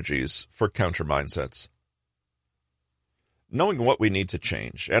strategies for counter mindsets. Knowing what we need to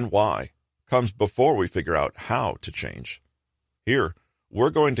change and why comes before we figure out how to change. Here, we're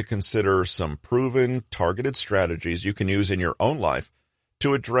going to consider some proven, targeted strategies you can use in your own life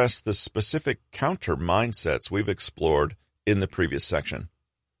to address the specific counter mindsets we've explored in the previous section.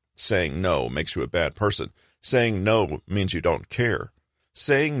 Saying no makes you a bad person. Saying no means you don't care.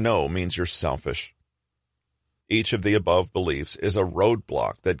 Saying no means you're selfish. Each of the above beliefs is a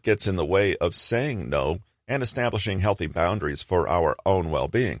roadblock that gets in the way of saying no and establishing healthy boundaries for our own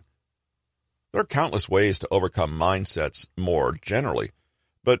well-being. There are countless ways to overcome mindsets more generally,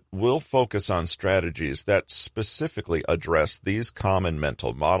 but we'll focus on strategies that specifically address these common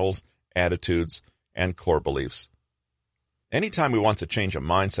mental models, attitudes, and core beliefs. Anytime we want to change a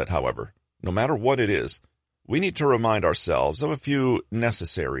mindset, however, no matter what it is, we need to remind ourselves of a few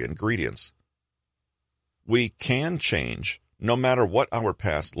necessary ingredients. We can change no matter what our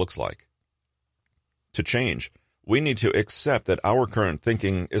past looks like. To change, we need to accept that our current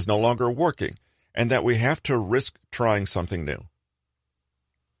thinking is no longer working and that we have to risk trying something new.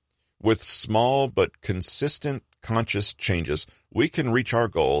 With small but consistent conscious changes, we can reach our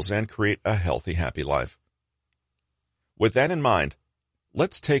goals and create a healthy, happy life. With that in mind,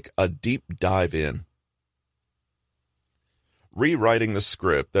 let's take a deep dive in. Rewriting the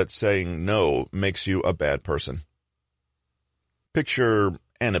script that saying no makes you a bad person. Picture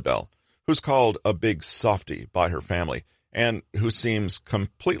Annabelle, who's called a big softy by her family, and who seems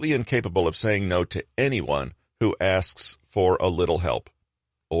completely incapable of saying no to anyone who asks for a little help,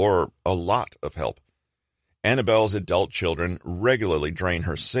 or a lot of help. Annabelle's adult children regularly drain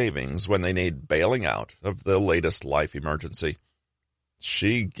her savings when they need bailing out of the latest life emergency.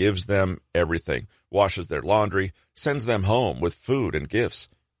 She gives them everything, washes their laundry, sends them home with food and gifts.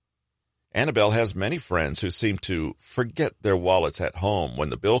 Annabelle has many friends who seem to forget their wallets at home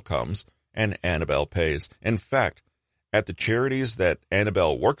when the bill comes, and Annabelle pays. In fact, at the charities that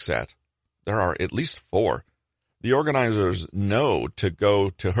Annabelle works at, there are at least 4. The organizers know to go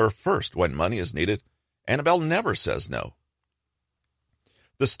to her first when money is needed. Annabelle never says no.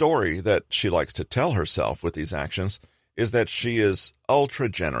 The story that she likes to tell herself with these actions is that she is ultra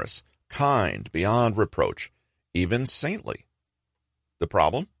generous, kind beyond reproach, even saintly. The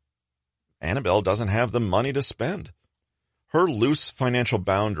problem? Annabelle doesn't have the money to spend. Her loose financial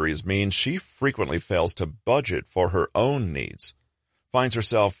boundaries mean she frequently fails to budget for her own needs, finds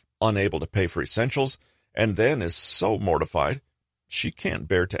herself unable to pay for essentials, and then is so mortified she can't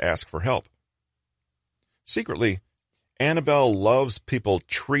bear to ask for help. Secretly, Annabelle loves people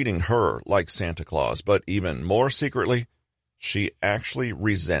treating her like Santa Claus, but even more secretly, she actually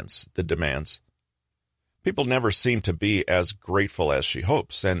resents the demands. People never seem to be as grateful as she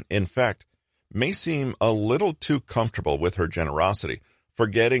hopes, and in fact, may seem a little too comfortable with her generosity,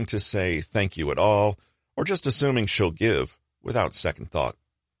 forgetting to say thank you at all, or just assuming she'll give without second thought.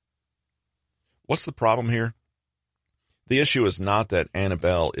 What's the problem here? The issue is not that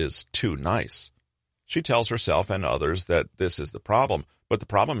Annabelle is too nice. She tells herself and others that this is the problem, but the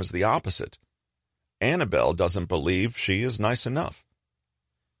problem is the opposite. Annabelle doesn't believe she is nice enough.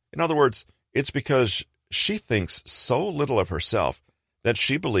 In other words, it's because she thinks so little of herself that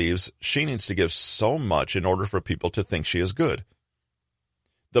she believes she needs to give so much in order for people to think she is good.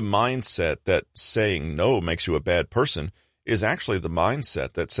 The mindset that saying no makes you a bad person is actually the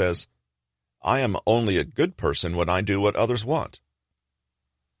mindset that says, I am only a good person when I do what others want.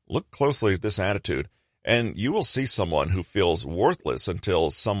 Look closely at this attitude, and you will see someone who feels worthless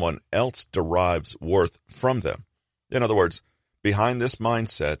until someone else derives worth from them. In other words, behind this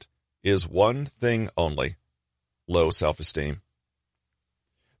mindset is one thing only: low self-esteem.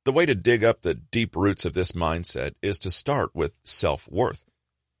 The way to dig up the deep roots of this mindset is to start with self-worth.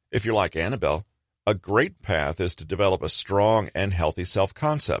 If you're like Annabelle, a great path is to develop a strong and healthy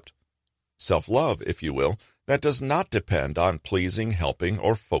self-concept. Self-love, if you will, that does not depend on pleasing, helping,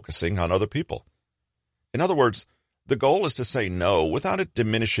 or focusing on other people. In other words, the goal is to say no without it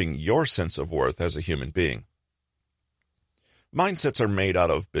diminishing your sense of worth as a human being. Mindsets are made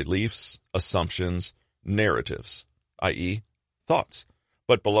out of beliefs, assumptions, narratives, i.e., thoughts.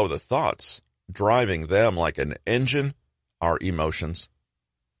 But below the thoughts, driving them like an engine, are emotions.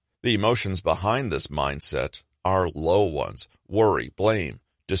 The emotions behind this mindset are low ones: worry, blame,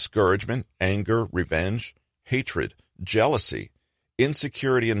 discouragement, anger, revenge, hatred, jealousy,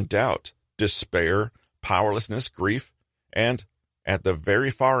 insecurity and doubt, despair, powerlessness, grief, and, at the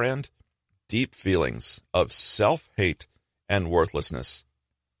very far end, deep feelings of self-hate and worthlessness.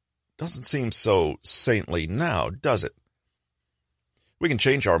 doesn't seem so saintly now, does it? We can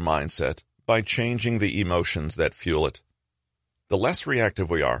change our mindset by changing the emotions that fuel it. The less reactive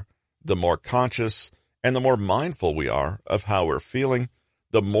we are, the more conscious and the more mindful we are of how we're feeling,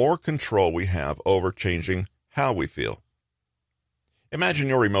 the more control we have over changing how we feel. Imagine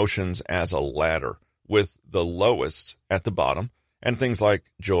your emotions as a ladder with the lowest at the bottom and things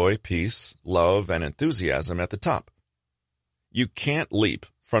like joy, peace, love, and enthusiasm at the top. You can't leap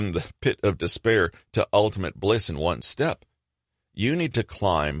from the pit of despair to ultimate bliss in one step. You need to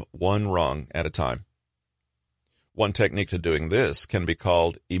climb one rung at a time. One technique to doing this can be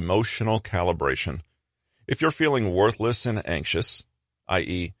called emotional calibration. If you're feeling worthless and anxious,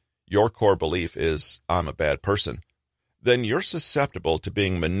 i.e., your core belief is, I'm a bad person, then you're susceptible to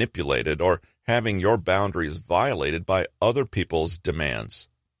being manipulated or having your boundaries violated by other people's demands.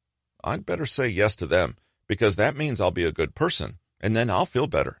 I'd better say yes to them, because that means I'll be a good person, and then I'll feel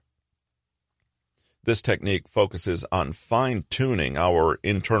better. This technique focuses on fine-tuning our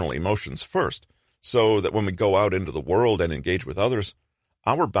internal emotions first, so that when we go out into the world and engage with others,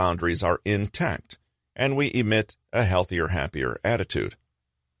 our boundaries are intact, and we emit a healthier, happier attitude.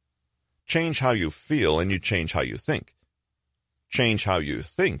 Change how you feel, and you change how you think. Change how you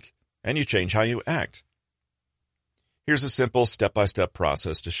think, and you change how you act. Here's a simple step-by-step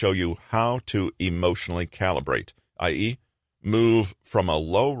process to show you how to emotionally calibrate, i.e., move from a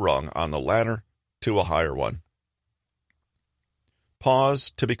low rung on the ladder to a higher one. Pause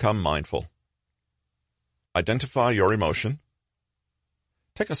to become mindful. Identify your emotion.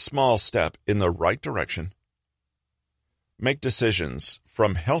 Take a small step in the right direction. Make decisions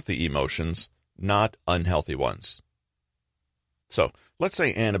from healthy emotions, not unhealthy ones. So, let's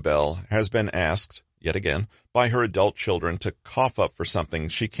say Annabelle has been asked, yet again, by her adult children to cough up for something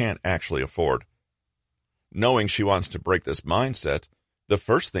she can't actually afford. Knowing she wants to break this mindset, the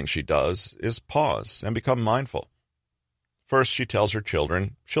first thing she does is pause and become mindful. First, she tells her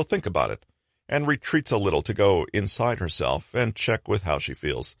children she'll think about it, and retreats a little to go inside herself and check with how she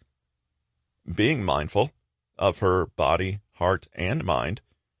feels. Being mindful of her body, heart, and mind,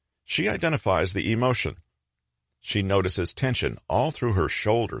 she identifies the emotion. She notices tension all through her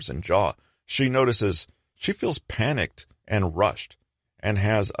shoulders and jaw. She notices she feels panicked and rushed and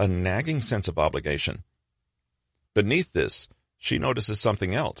has a nagging sense of obligation. Beneath this, she notices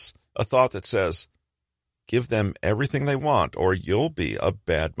something else, a thought that says, give them everything they want or you'll be a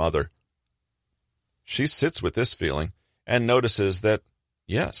bad mother. She sits with this feeling and notices that,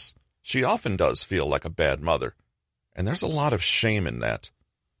 yes, she often does feel like a bad mother, and there's a lot of shame in that.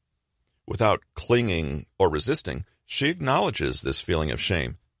 Without clinging or resisting, she acknowledges this feeling of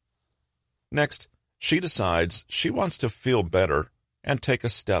shame. Next, she decides she wants to feel better and take a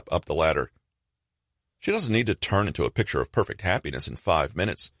step up the ladder. She doesn't need to turn into a picture of perfect happiness in 5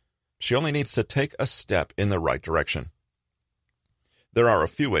 minutes. She only needs to take a step in the right direction. There are a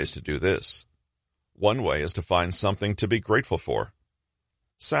few ways to do this. One way is to find something to be grateful for.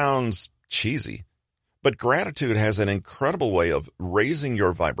 Sounds cheesy, but gratitude has an incredible way of raising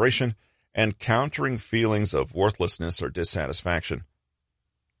your vibration and countering feelings of worthlessness or dissatisfaction.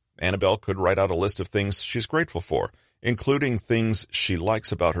 Annabelle could write out a list of things she's grateful for, including things she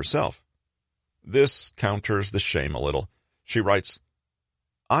likes about herself. This counters the shame a little. She writes,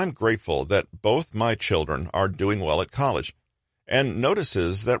 I'm grateful that both my children are doing well at college, and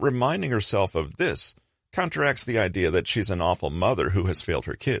notices that reminding herself of this counteracts the idea that she's an awful mother who has failed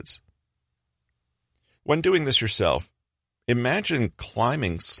her kids. When doing this yourself, imagine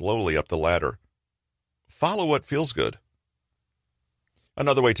climbing slowly up the ladder. Follow what feels good.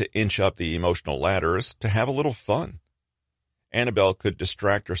 Another way to inch up the emotional ladder is to have a little fun. Annabelle could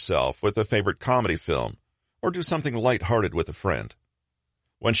distract herself with a favorite comedy film or do something lighthearted with a friend.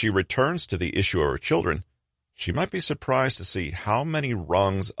 When she returns to the issue of her children, she might be surprised to see how many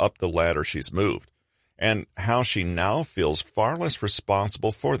rungs up the ladder she's moved and how she now feels far less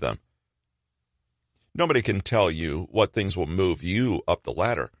responsible for them. Nobody can tell you what things will move you up the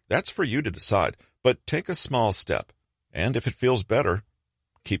ladder. That's for you to decide, but take a small step, and if it feels better,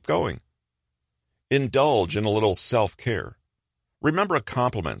 keep going. Indulge in a little self-care. Remember a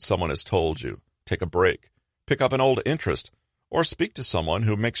compliment someone has told you. Take a break. Pick up an old interest, or speak to someone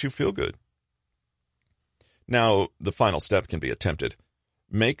who makes you feel good. Now, the final step can be attempted.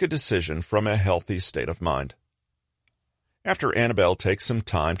 Make a decision from a healthy state of mind. After Annabelle takes some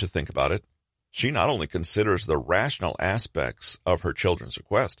time to think about it, she not only considers the rational aspects of her children's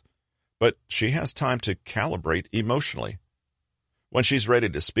request, but she has time to calibrate emotionally. When she's ready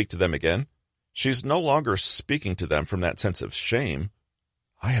to speak to them again, she's no longer speaking to them from that sense of shame.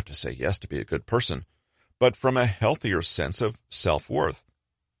 I have to say yes to be a good person, but from a healthier sense of self-worth.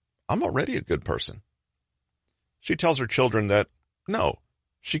 I'm already a good person. She tells her children that, no,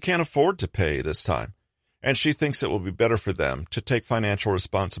 she can't afford to pay this time, and she thinks it will be better for them to take financial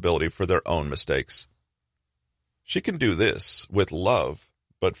responsibility for their own mistakes. She can do this with love,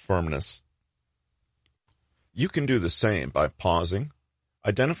 but firmness. You can do the same by pausing,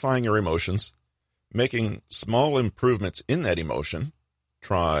 identifying your emotions, making small improvements in that emotion.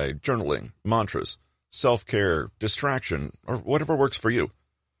 Try journaling, mantras, self-care, distraction, or whatever works for you,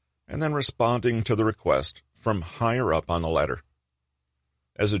 and then responding to the request from higher up on the ladder.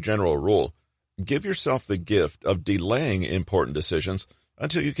 As a general rule, give yourself the gift of delaying important decisions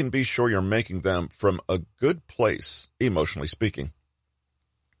until you can be sure you're making them from a good place, emotionally speaking.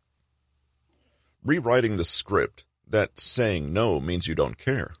 Rewriting the script that saying no means you don't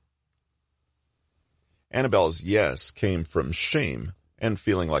care. Annabelle's yes came from shame and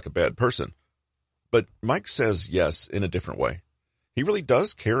feeling like a bad person. But Mike says yes in a different way. He really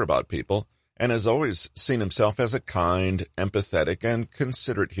does care about people and has always seen himself as a kind, empathetic, and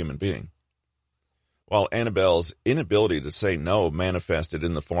considerate human being. While Annabelle's inability to say no manifested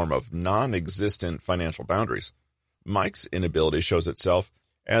in the form of non-existent financial boundaries, Mike's inability shows itself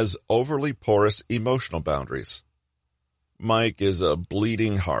as overly porous emotional boundaries. Mike is a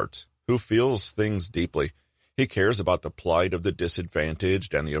bleeding heart who feels things deeply. He cares about the plight of the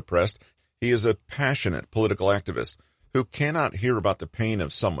disadvantaged and the oppressed. He is a passionate political activist who cannot hear about the pain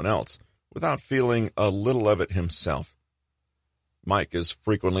of someone else without feeling a little of it himself. Mike is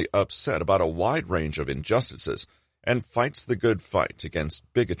frequently upset about a wide range of injustices and fights the good fight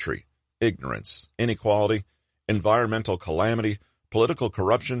against bigotry, ignorance, inequality, environmental calamity, political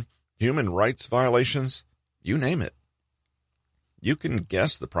corruption, human rights violations, you name it. You can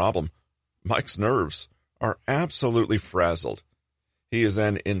guess the problem. Mike's nerves are absolutely frazzled. He is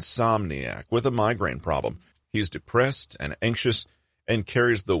an insomniac with a migraine problem. He's depressed and anxious and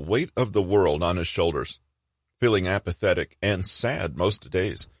carries the weight of the world on his shoulders, feeling apathetic and sad most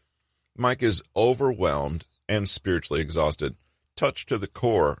days. Mike is overwhelmed and spiritually exhausted, touched to the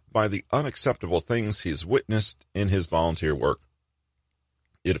core by the unacceptable things he's witnessed in his volunteer work.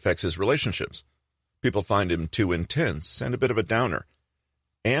 It affects his relationships. People find him too intense and a bit of a downer.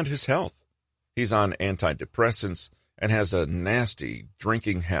 And his health. He's on antidepressants and has a nasty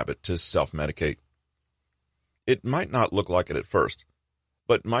drinking habit to self-medicate. It might not look like it at first,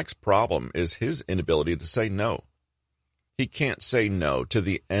 but Mike's problem is his inability to say no. He can't say no to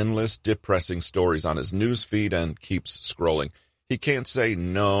the endless depressing stories on his news feed and keeps scrolling. He can't say,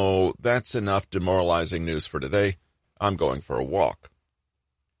 no, that's enough demoralizing news for today. I'm going for a walk.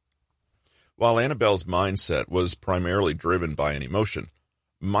 While Annabelle's mindset was primarily driven by an emotion,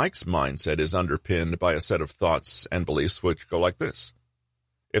 Mike's mindset is underpinned by a set of thoughts and beliefs which go like this.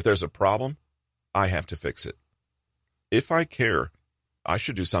 If there's a problem, I have to fix it. If I care, I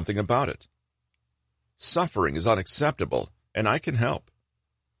should do something about it. Suffering is unacceptable, and I can help.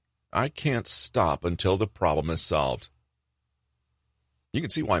 I can't stop until the problem is solved. You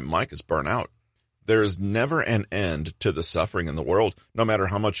can see why Mike is burnt out. There is never an end to the suffering in the world. No matter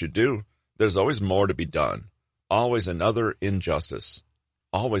how much you do, there's always more to be done. Always another injustice.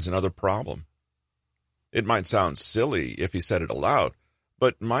 Always another problem. It might sound silly if he said it aloud,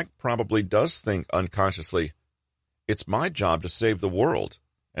 but Mike probably does think unconsciously, it's my job to save the world,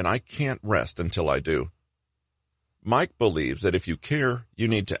 and I can't rest until I do. Mike believes that if you care, you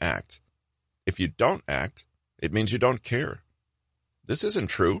need to act. If you don't act, it means you don't care. This isn't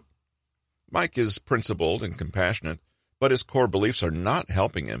true. Mike is principled and compassionate, but his core beliefs are not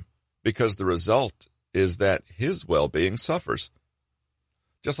helping him because the result is that his well-being suffers.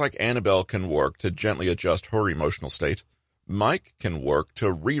 Just like Annabelle can work to gently adjust her emotional state, Mike can work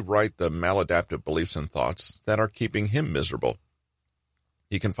to rewrite the maladaptive beliefs and thoughts that are keeping him miserable.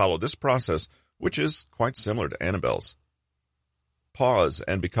 He can follow this process, which is quite similar to Annabelle's. Pause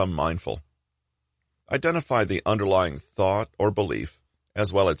and become mindful. Identify the underlying thought or belief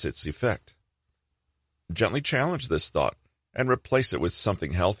as well as its effect. Gently challenge this thought and replace it with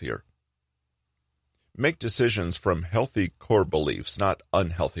something healthier. Make decisions from healthy core beliefs, not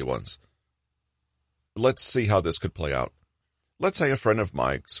unhealthy ones. Let's see how this could play out. Let's say a friend of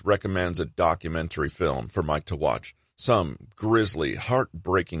Mike's recommends a documentary film for Mike to watch, some grisly,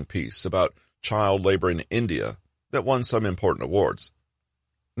 heartbreaking piece about child labor in India that won some important awards.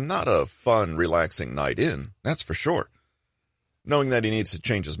 Not a fun, relaxing night in, that's for sure. Knowing that he needs to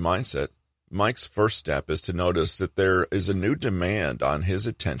change his mindset, Mike's first step is to notice that there is a new demand on his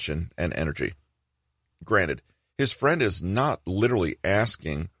attention and energy. Granted, his friend is not literally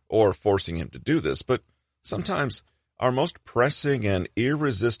asking or forcing him to do this, but sometimes our most pressing and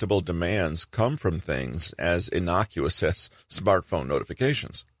irresistible demands come from things as innocuous as smartphone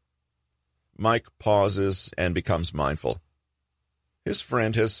notifications. Mike pauses and becomes mindful. His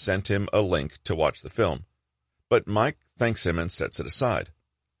friend has sent him a link to watch the film, but Mike thanks him and sets it aside.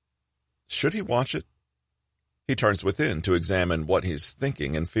 Should he watch it? He turns within to examine what he's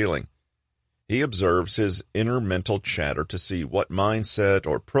thinking and feeling. He observes his inner mental chatter to see what mindset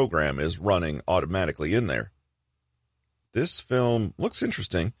or program is running automatically in there. This film looks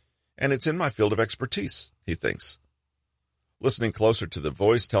interesting, and it's in my field of expertise, he thinks. Listening closer to the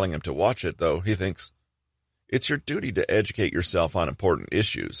voice telling him to watch it, though, he thinks, it's your duty to educate yourself on important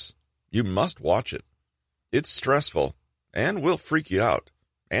issues. You must watch it. It's stressful, and will freak you out,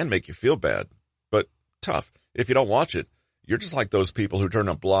 and make you feel bad. But tough, if you don't watch it, you're just like those people who turn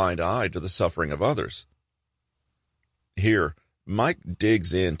a blind eye to the suffering of others. Here, Mike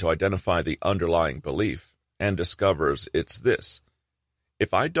digs in to identify the underlying belief, and discovers it's this: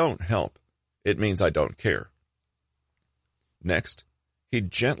 if I don't help, it means I don't care. Next, he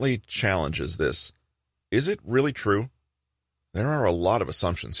gently challenges this. Is it really true? There are a lot of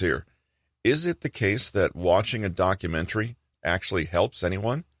assumptions here. Is it the case that watching a documentary actually helps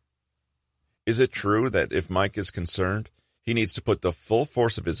anyone? Is it true that if Mike is concerned, he needs to put the full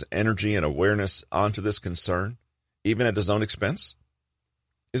force of his energy and awareness onto this concern, even at his own expense?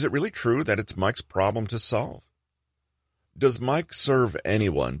 Is it really true that it's Mike's problem to solve? Does Mike serve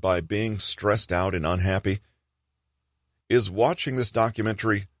anyone by being stressed out and unhappy? Is watching this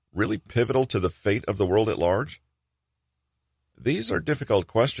documentary really pivotal to the fate of the world at large? These are difficult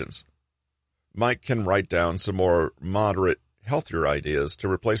questions. Mike can write down some more moderate, healthier ideas to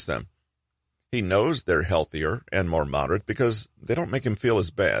replace them. He knows they're healthier and more moderate because they don't make him feel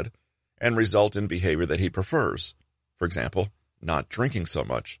as bad and result in behavior that he prefers. For example, not drinking so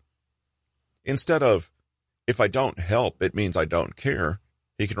much. Instead of, if I don't help, it means I don't care,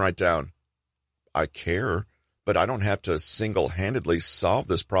 he can write down, I care, but I don't have to single-handedly solve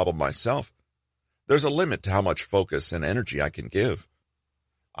this problem myself. There's a limit to how much focus and energy I can give.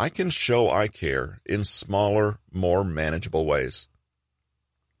 I can show I care in smaller, more manageable ways.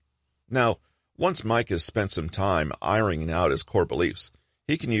 Now, once Mike has spent some time ironing out his core beliefs,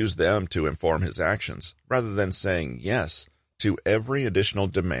 he can use them to inform his actions, rather than saying yes to every additional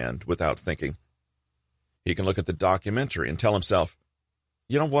demand without thinking. He can look at the documentary and tell himself,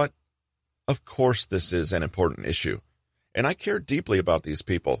 you know what? Of course this is an important issue, and I care deeply about these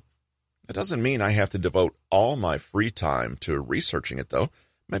people. It doesn't mean I have to devote all my free time to researching it, though.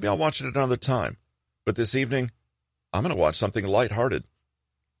 Maybe I'll watch it another time. But this evening, I'm going to watch something lighthearted.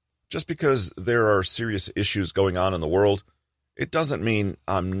 Just because there are serious issues going on in the world, it doesn't mean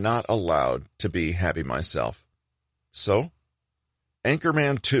I'm not allowed to be happy myself. So,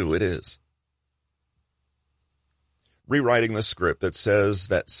 Anchorman 2 it is. Rewriting the script that says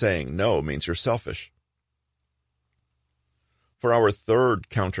that saying no means you're selfish. For our third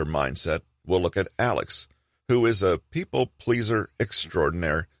counter mindset, we'll look at Alex, who is a people-pleaser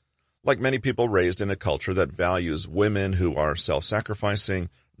extraordinaire. Like many people raised in a culture that values women who are self-sacrificing,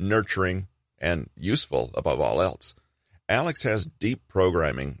 nurturing, and useful above all else, Alex has deep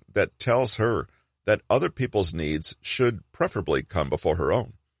programming that tells her that other people's needs should preferably come before her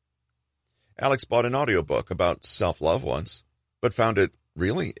own. Alex bought an audiobook about self-love once, but found it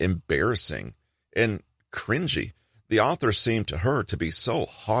really embarrassing and cringy. The author seemed to her to be so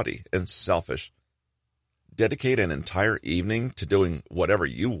haughty and selfish. Dedicate an entire evening to doing whatever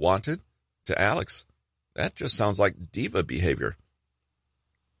you wanted? To Alex, that just sounds like diva behavior.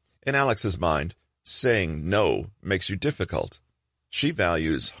 In Alex's mind, saying no makes you difficult. She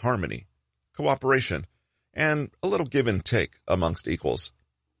values harmony, cooperation, and a little give and take amongst equals.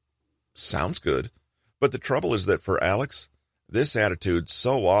 Sounds good, but the trouble is that for Alex, this attitude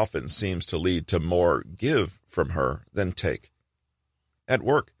so often seems to lead to more give from her than take. At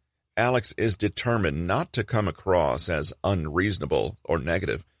work, Alex is determined not to come across as unreasonable or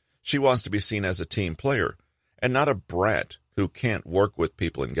negative. She wants to be seen as a team player and not a brat who can't work with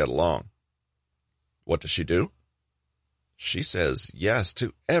people and get along. What does she do? She says yes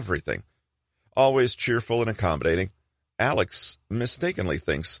to everything. Always cheerful and accommodating, Alex mistakenly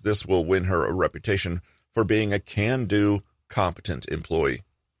thinks this will win her a reputation for being a can-do, competent employee.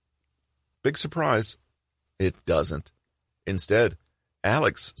 Big surprise, it doesn't. Instead,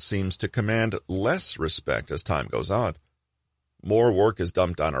 Alex seems to command less respect as time goes on. More work is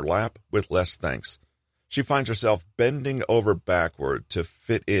dumped on her lap with less thanks. She finds herself bending over backward to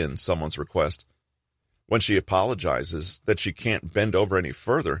fit in someone's request. When she apologizes that she can't bend over any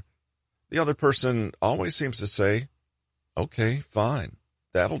further, the other person always seems to say, okay, fine,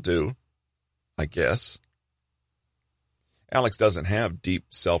 that'll do, I guess. Alex doesn't have deep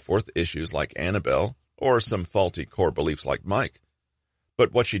self-worth issues like Annabelle or some faulty core beliefs like Mike,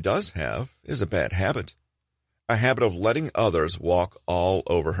 But what she does have is a bad habit. A habit of letting others walk all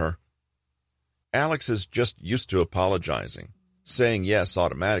over her. Alex is just used to apologizing, saying yes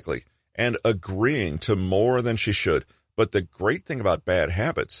automatically, and agreeing to more than she should. But the great thing about bad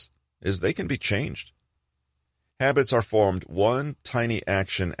habits is they can be changed. Habits are formed one tiny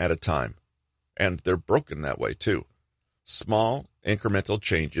action at a time, and they're broken that way too. Small, incremental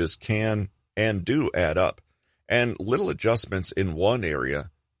changes can and do add up, and little adjustments in one area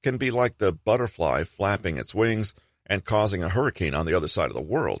can be like the butterfly flapping its wings and causing a hurricane on the other side of the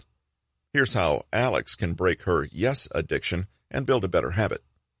world. Here's how Alex can break her yes addiction and build a better habit.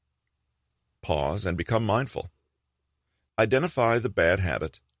 Pause and become mindful. Identify the bad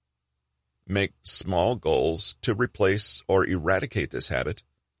habit. Make small goals to replace or eradicate this habit.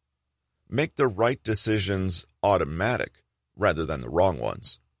 Make the right decisions automatic rather than the wrong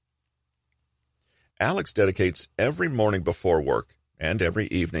ones. Alex dedicates every morning before work and every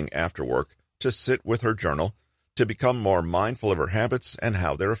evening after work to sit with her journal to become more mindful of her habits and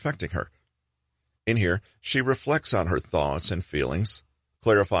how they're affecting her. In here, she reflects on her thoughts and feelings,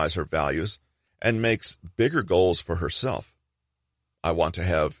 clarifies her values, and makes bigger goals for herself. I want to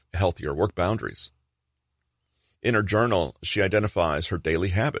have healthier work boundaries. In her journal, she identifies her daily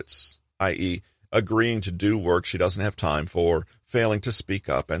habits, i.e., agreeing to do work she doesn't have time for, failing to speak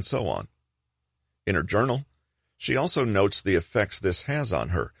up, and so on. In her journal, she also notes the effects this has on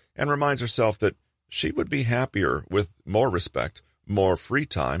her and reminds herself that she would be happier with more respect, more free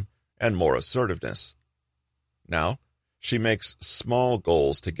time, and more assertiveness. Now, she makes small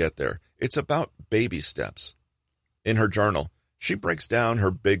goals to get there. It's about baby steps. In her journal, she breaks down her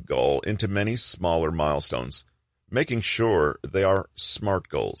big goal into many smaller milestones, making sure they are SMART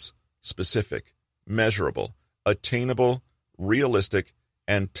goals, specific, measurable, attainable, realistic,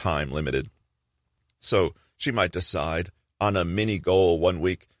 and time-limited. So she might decide, on a mini goal one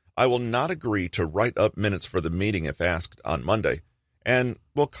week, I will not agree to write up minutes for the meeting if asked on Monday, and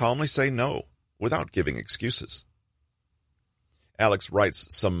will calmly say no without giving excuses. Alex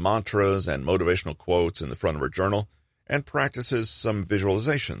writes some mantras and motivational quotes in the front of her journal and practices some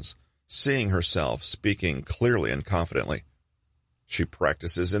visualizations, seeing herself speaking clearly and confidently. She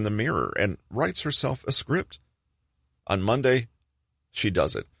practices in the mirror and writes herself a script. On Monday, she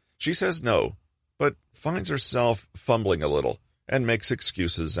does it. She says no, but finds herself fumbling a little and makes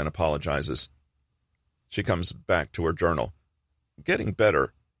excuses and apologizes. She comes back to her journal, getting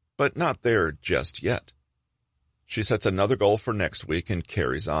better, but not there just yet. She sets another goal for next week and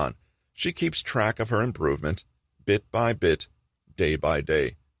carries on. She keeps track of her improvement, bit by bit, day by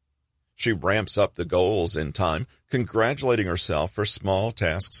day. She ramps up the goals in time, congratulating herself for small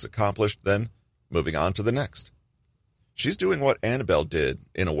tasks accomplished, then moving on to the next. She's doing what Annabelle did,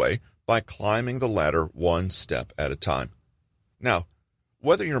 in a way, by climbing the ladder one step at a time. Now,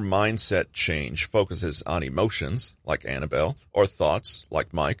 whether your mindset change focuses on emotions, like Annabelle, or thoughts,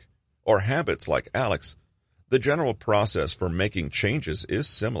 like Mike, or habits, like Alex, the general process for making changes is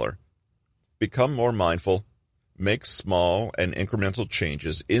similar. Become more mindful, make small and incremental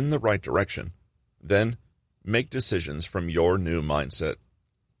changes in the right direction, then make decisions from your new mindset.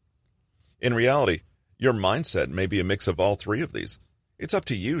 In reality, your mindset may be a mix of all three of these. It's up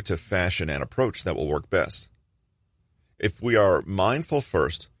to you to fashion an approach that will work best. If we are mindful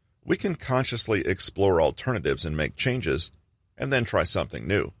first, we can consciously explore alternatives and make changes, and then try something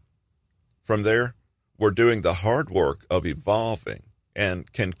new. From there, we're doing the hard work of evolving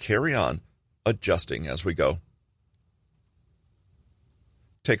and can carry on adjusting as we go.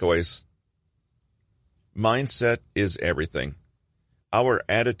 Takeaways. Mindset is everything. Our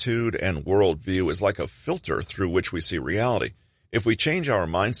attitude and worldview is like a filter through which we see reality. If we change our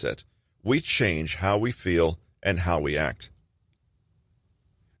mindset, we change how we feel and how we act.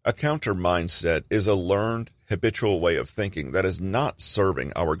 A counter mindset is a learned, habitual way of thinking that is not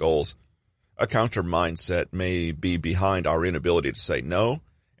serving our goals. A counter mindset may be behind our inability to say no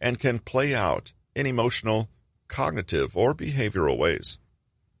and can play out in emotional, cognitive, or behavioral ways.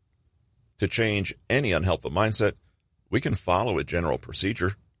 To change any unhelpful mindset, we can follow a general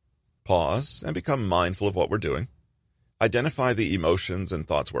procedure, pause and become mindful of what we're doing, identify the emotions and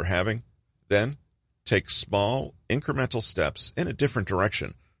thoughts we're having, then take small, incremental steps in a different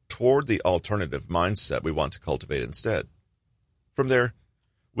direction toward the alternative mindset we want to cultivate instead. From there,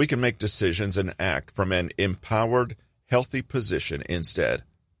 we can make decisions and act from an empowered, healthy position instead,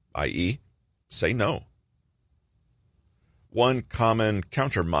 i.e., say no. One common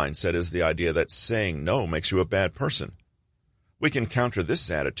counter mindset is the idea that saying no makes you a bad person. We can counter this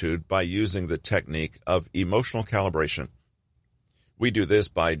attitude by using the technique of emotional calibration. We do this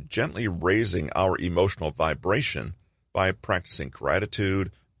by gently raising our emotional vibration by practicing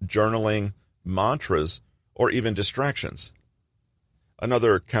gratitude, journaling, mantras, or even distractions.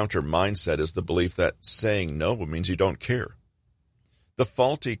 Another counter mindset is the belief that saying no means you don't care. The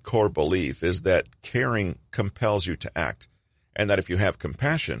faulty core belief is that caring compels you to act, and that if you have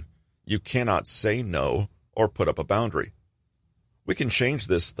compassion, you cannot say no or put up a boundary. We can change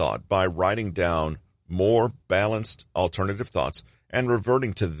this thought by writing down more balanced alternative thoughts and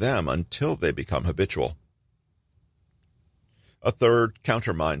reverting to them until they become habitual. A third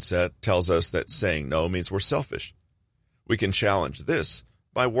counter mindset tells us that saying no means we're selfish. We can challenge this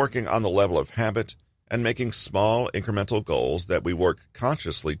by working on the level of habit and making small incremental goals that we work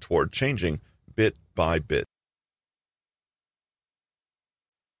consciously toward changing bit by bit.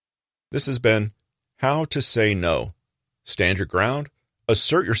 This has been How to Say No. Stand your ground,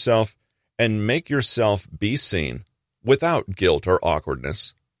 assert yourself, and make yourself be seen without guilt or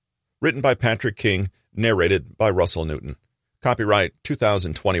awkwardness. Written by Patrick King, narrated by Russell Newton. Copyright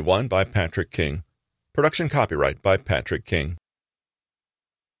 2021 by Patrick King. Production copyright by Patrick King.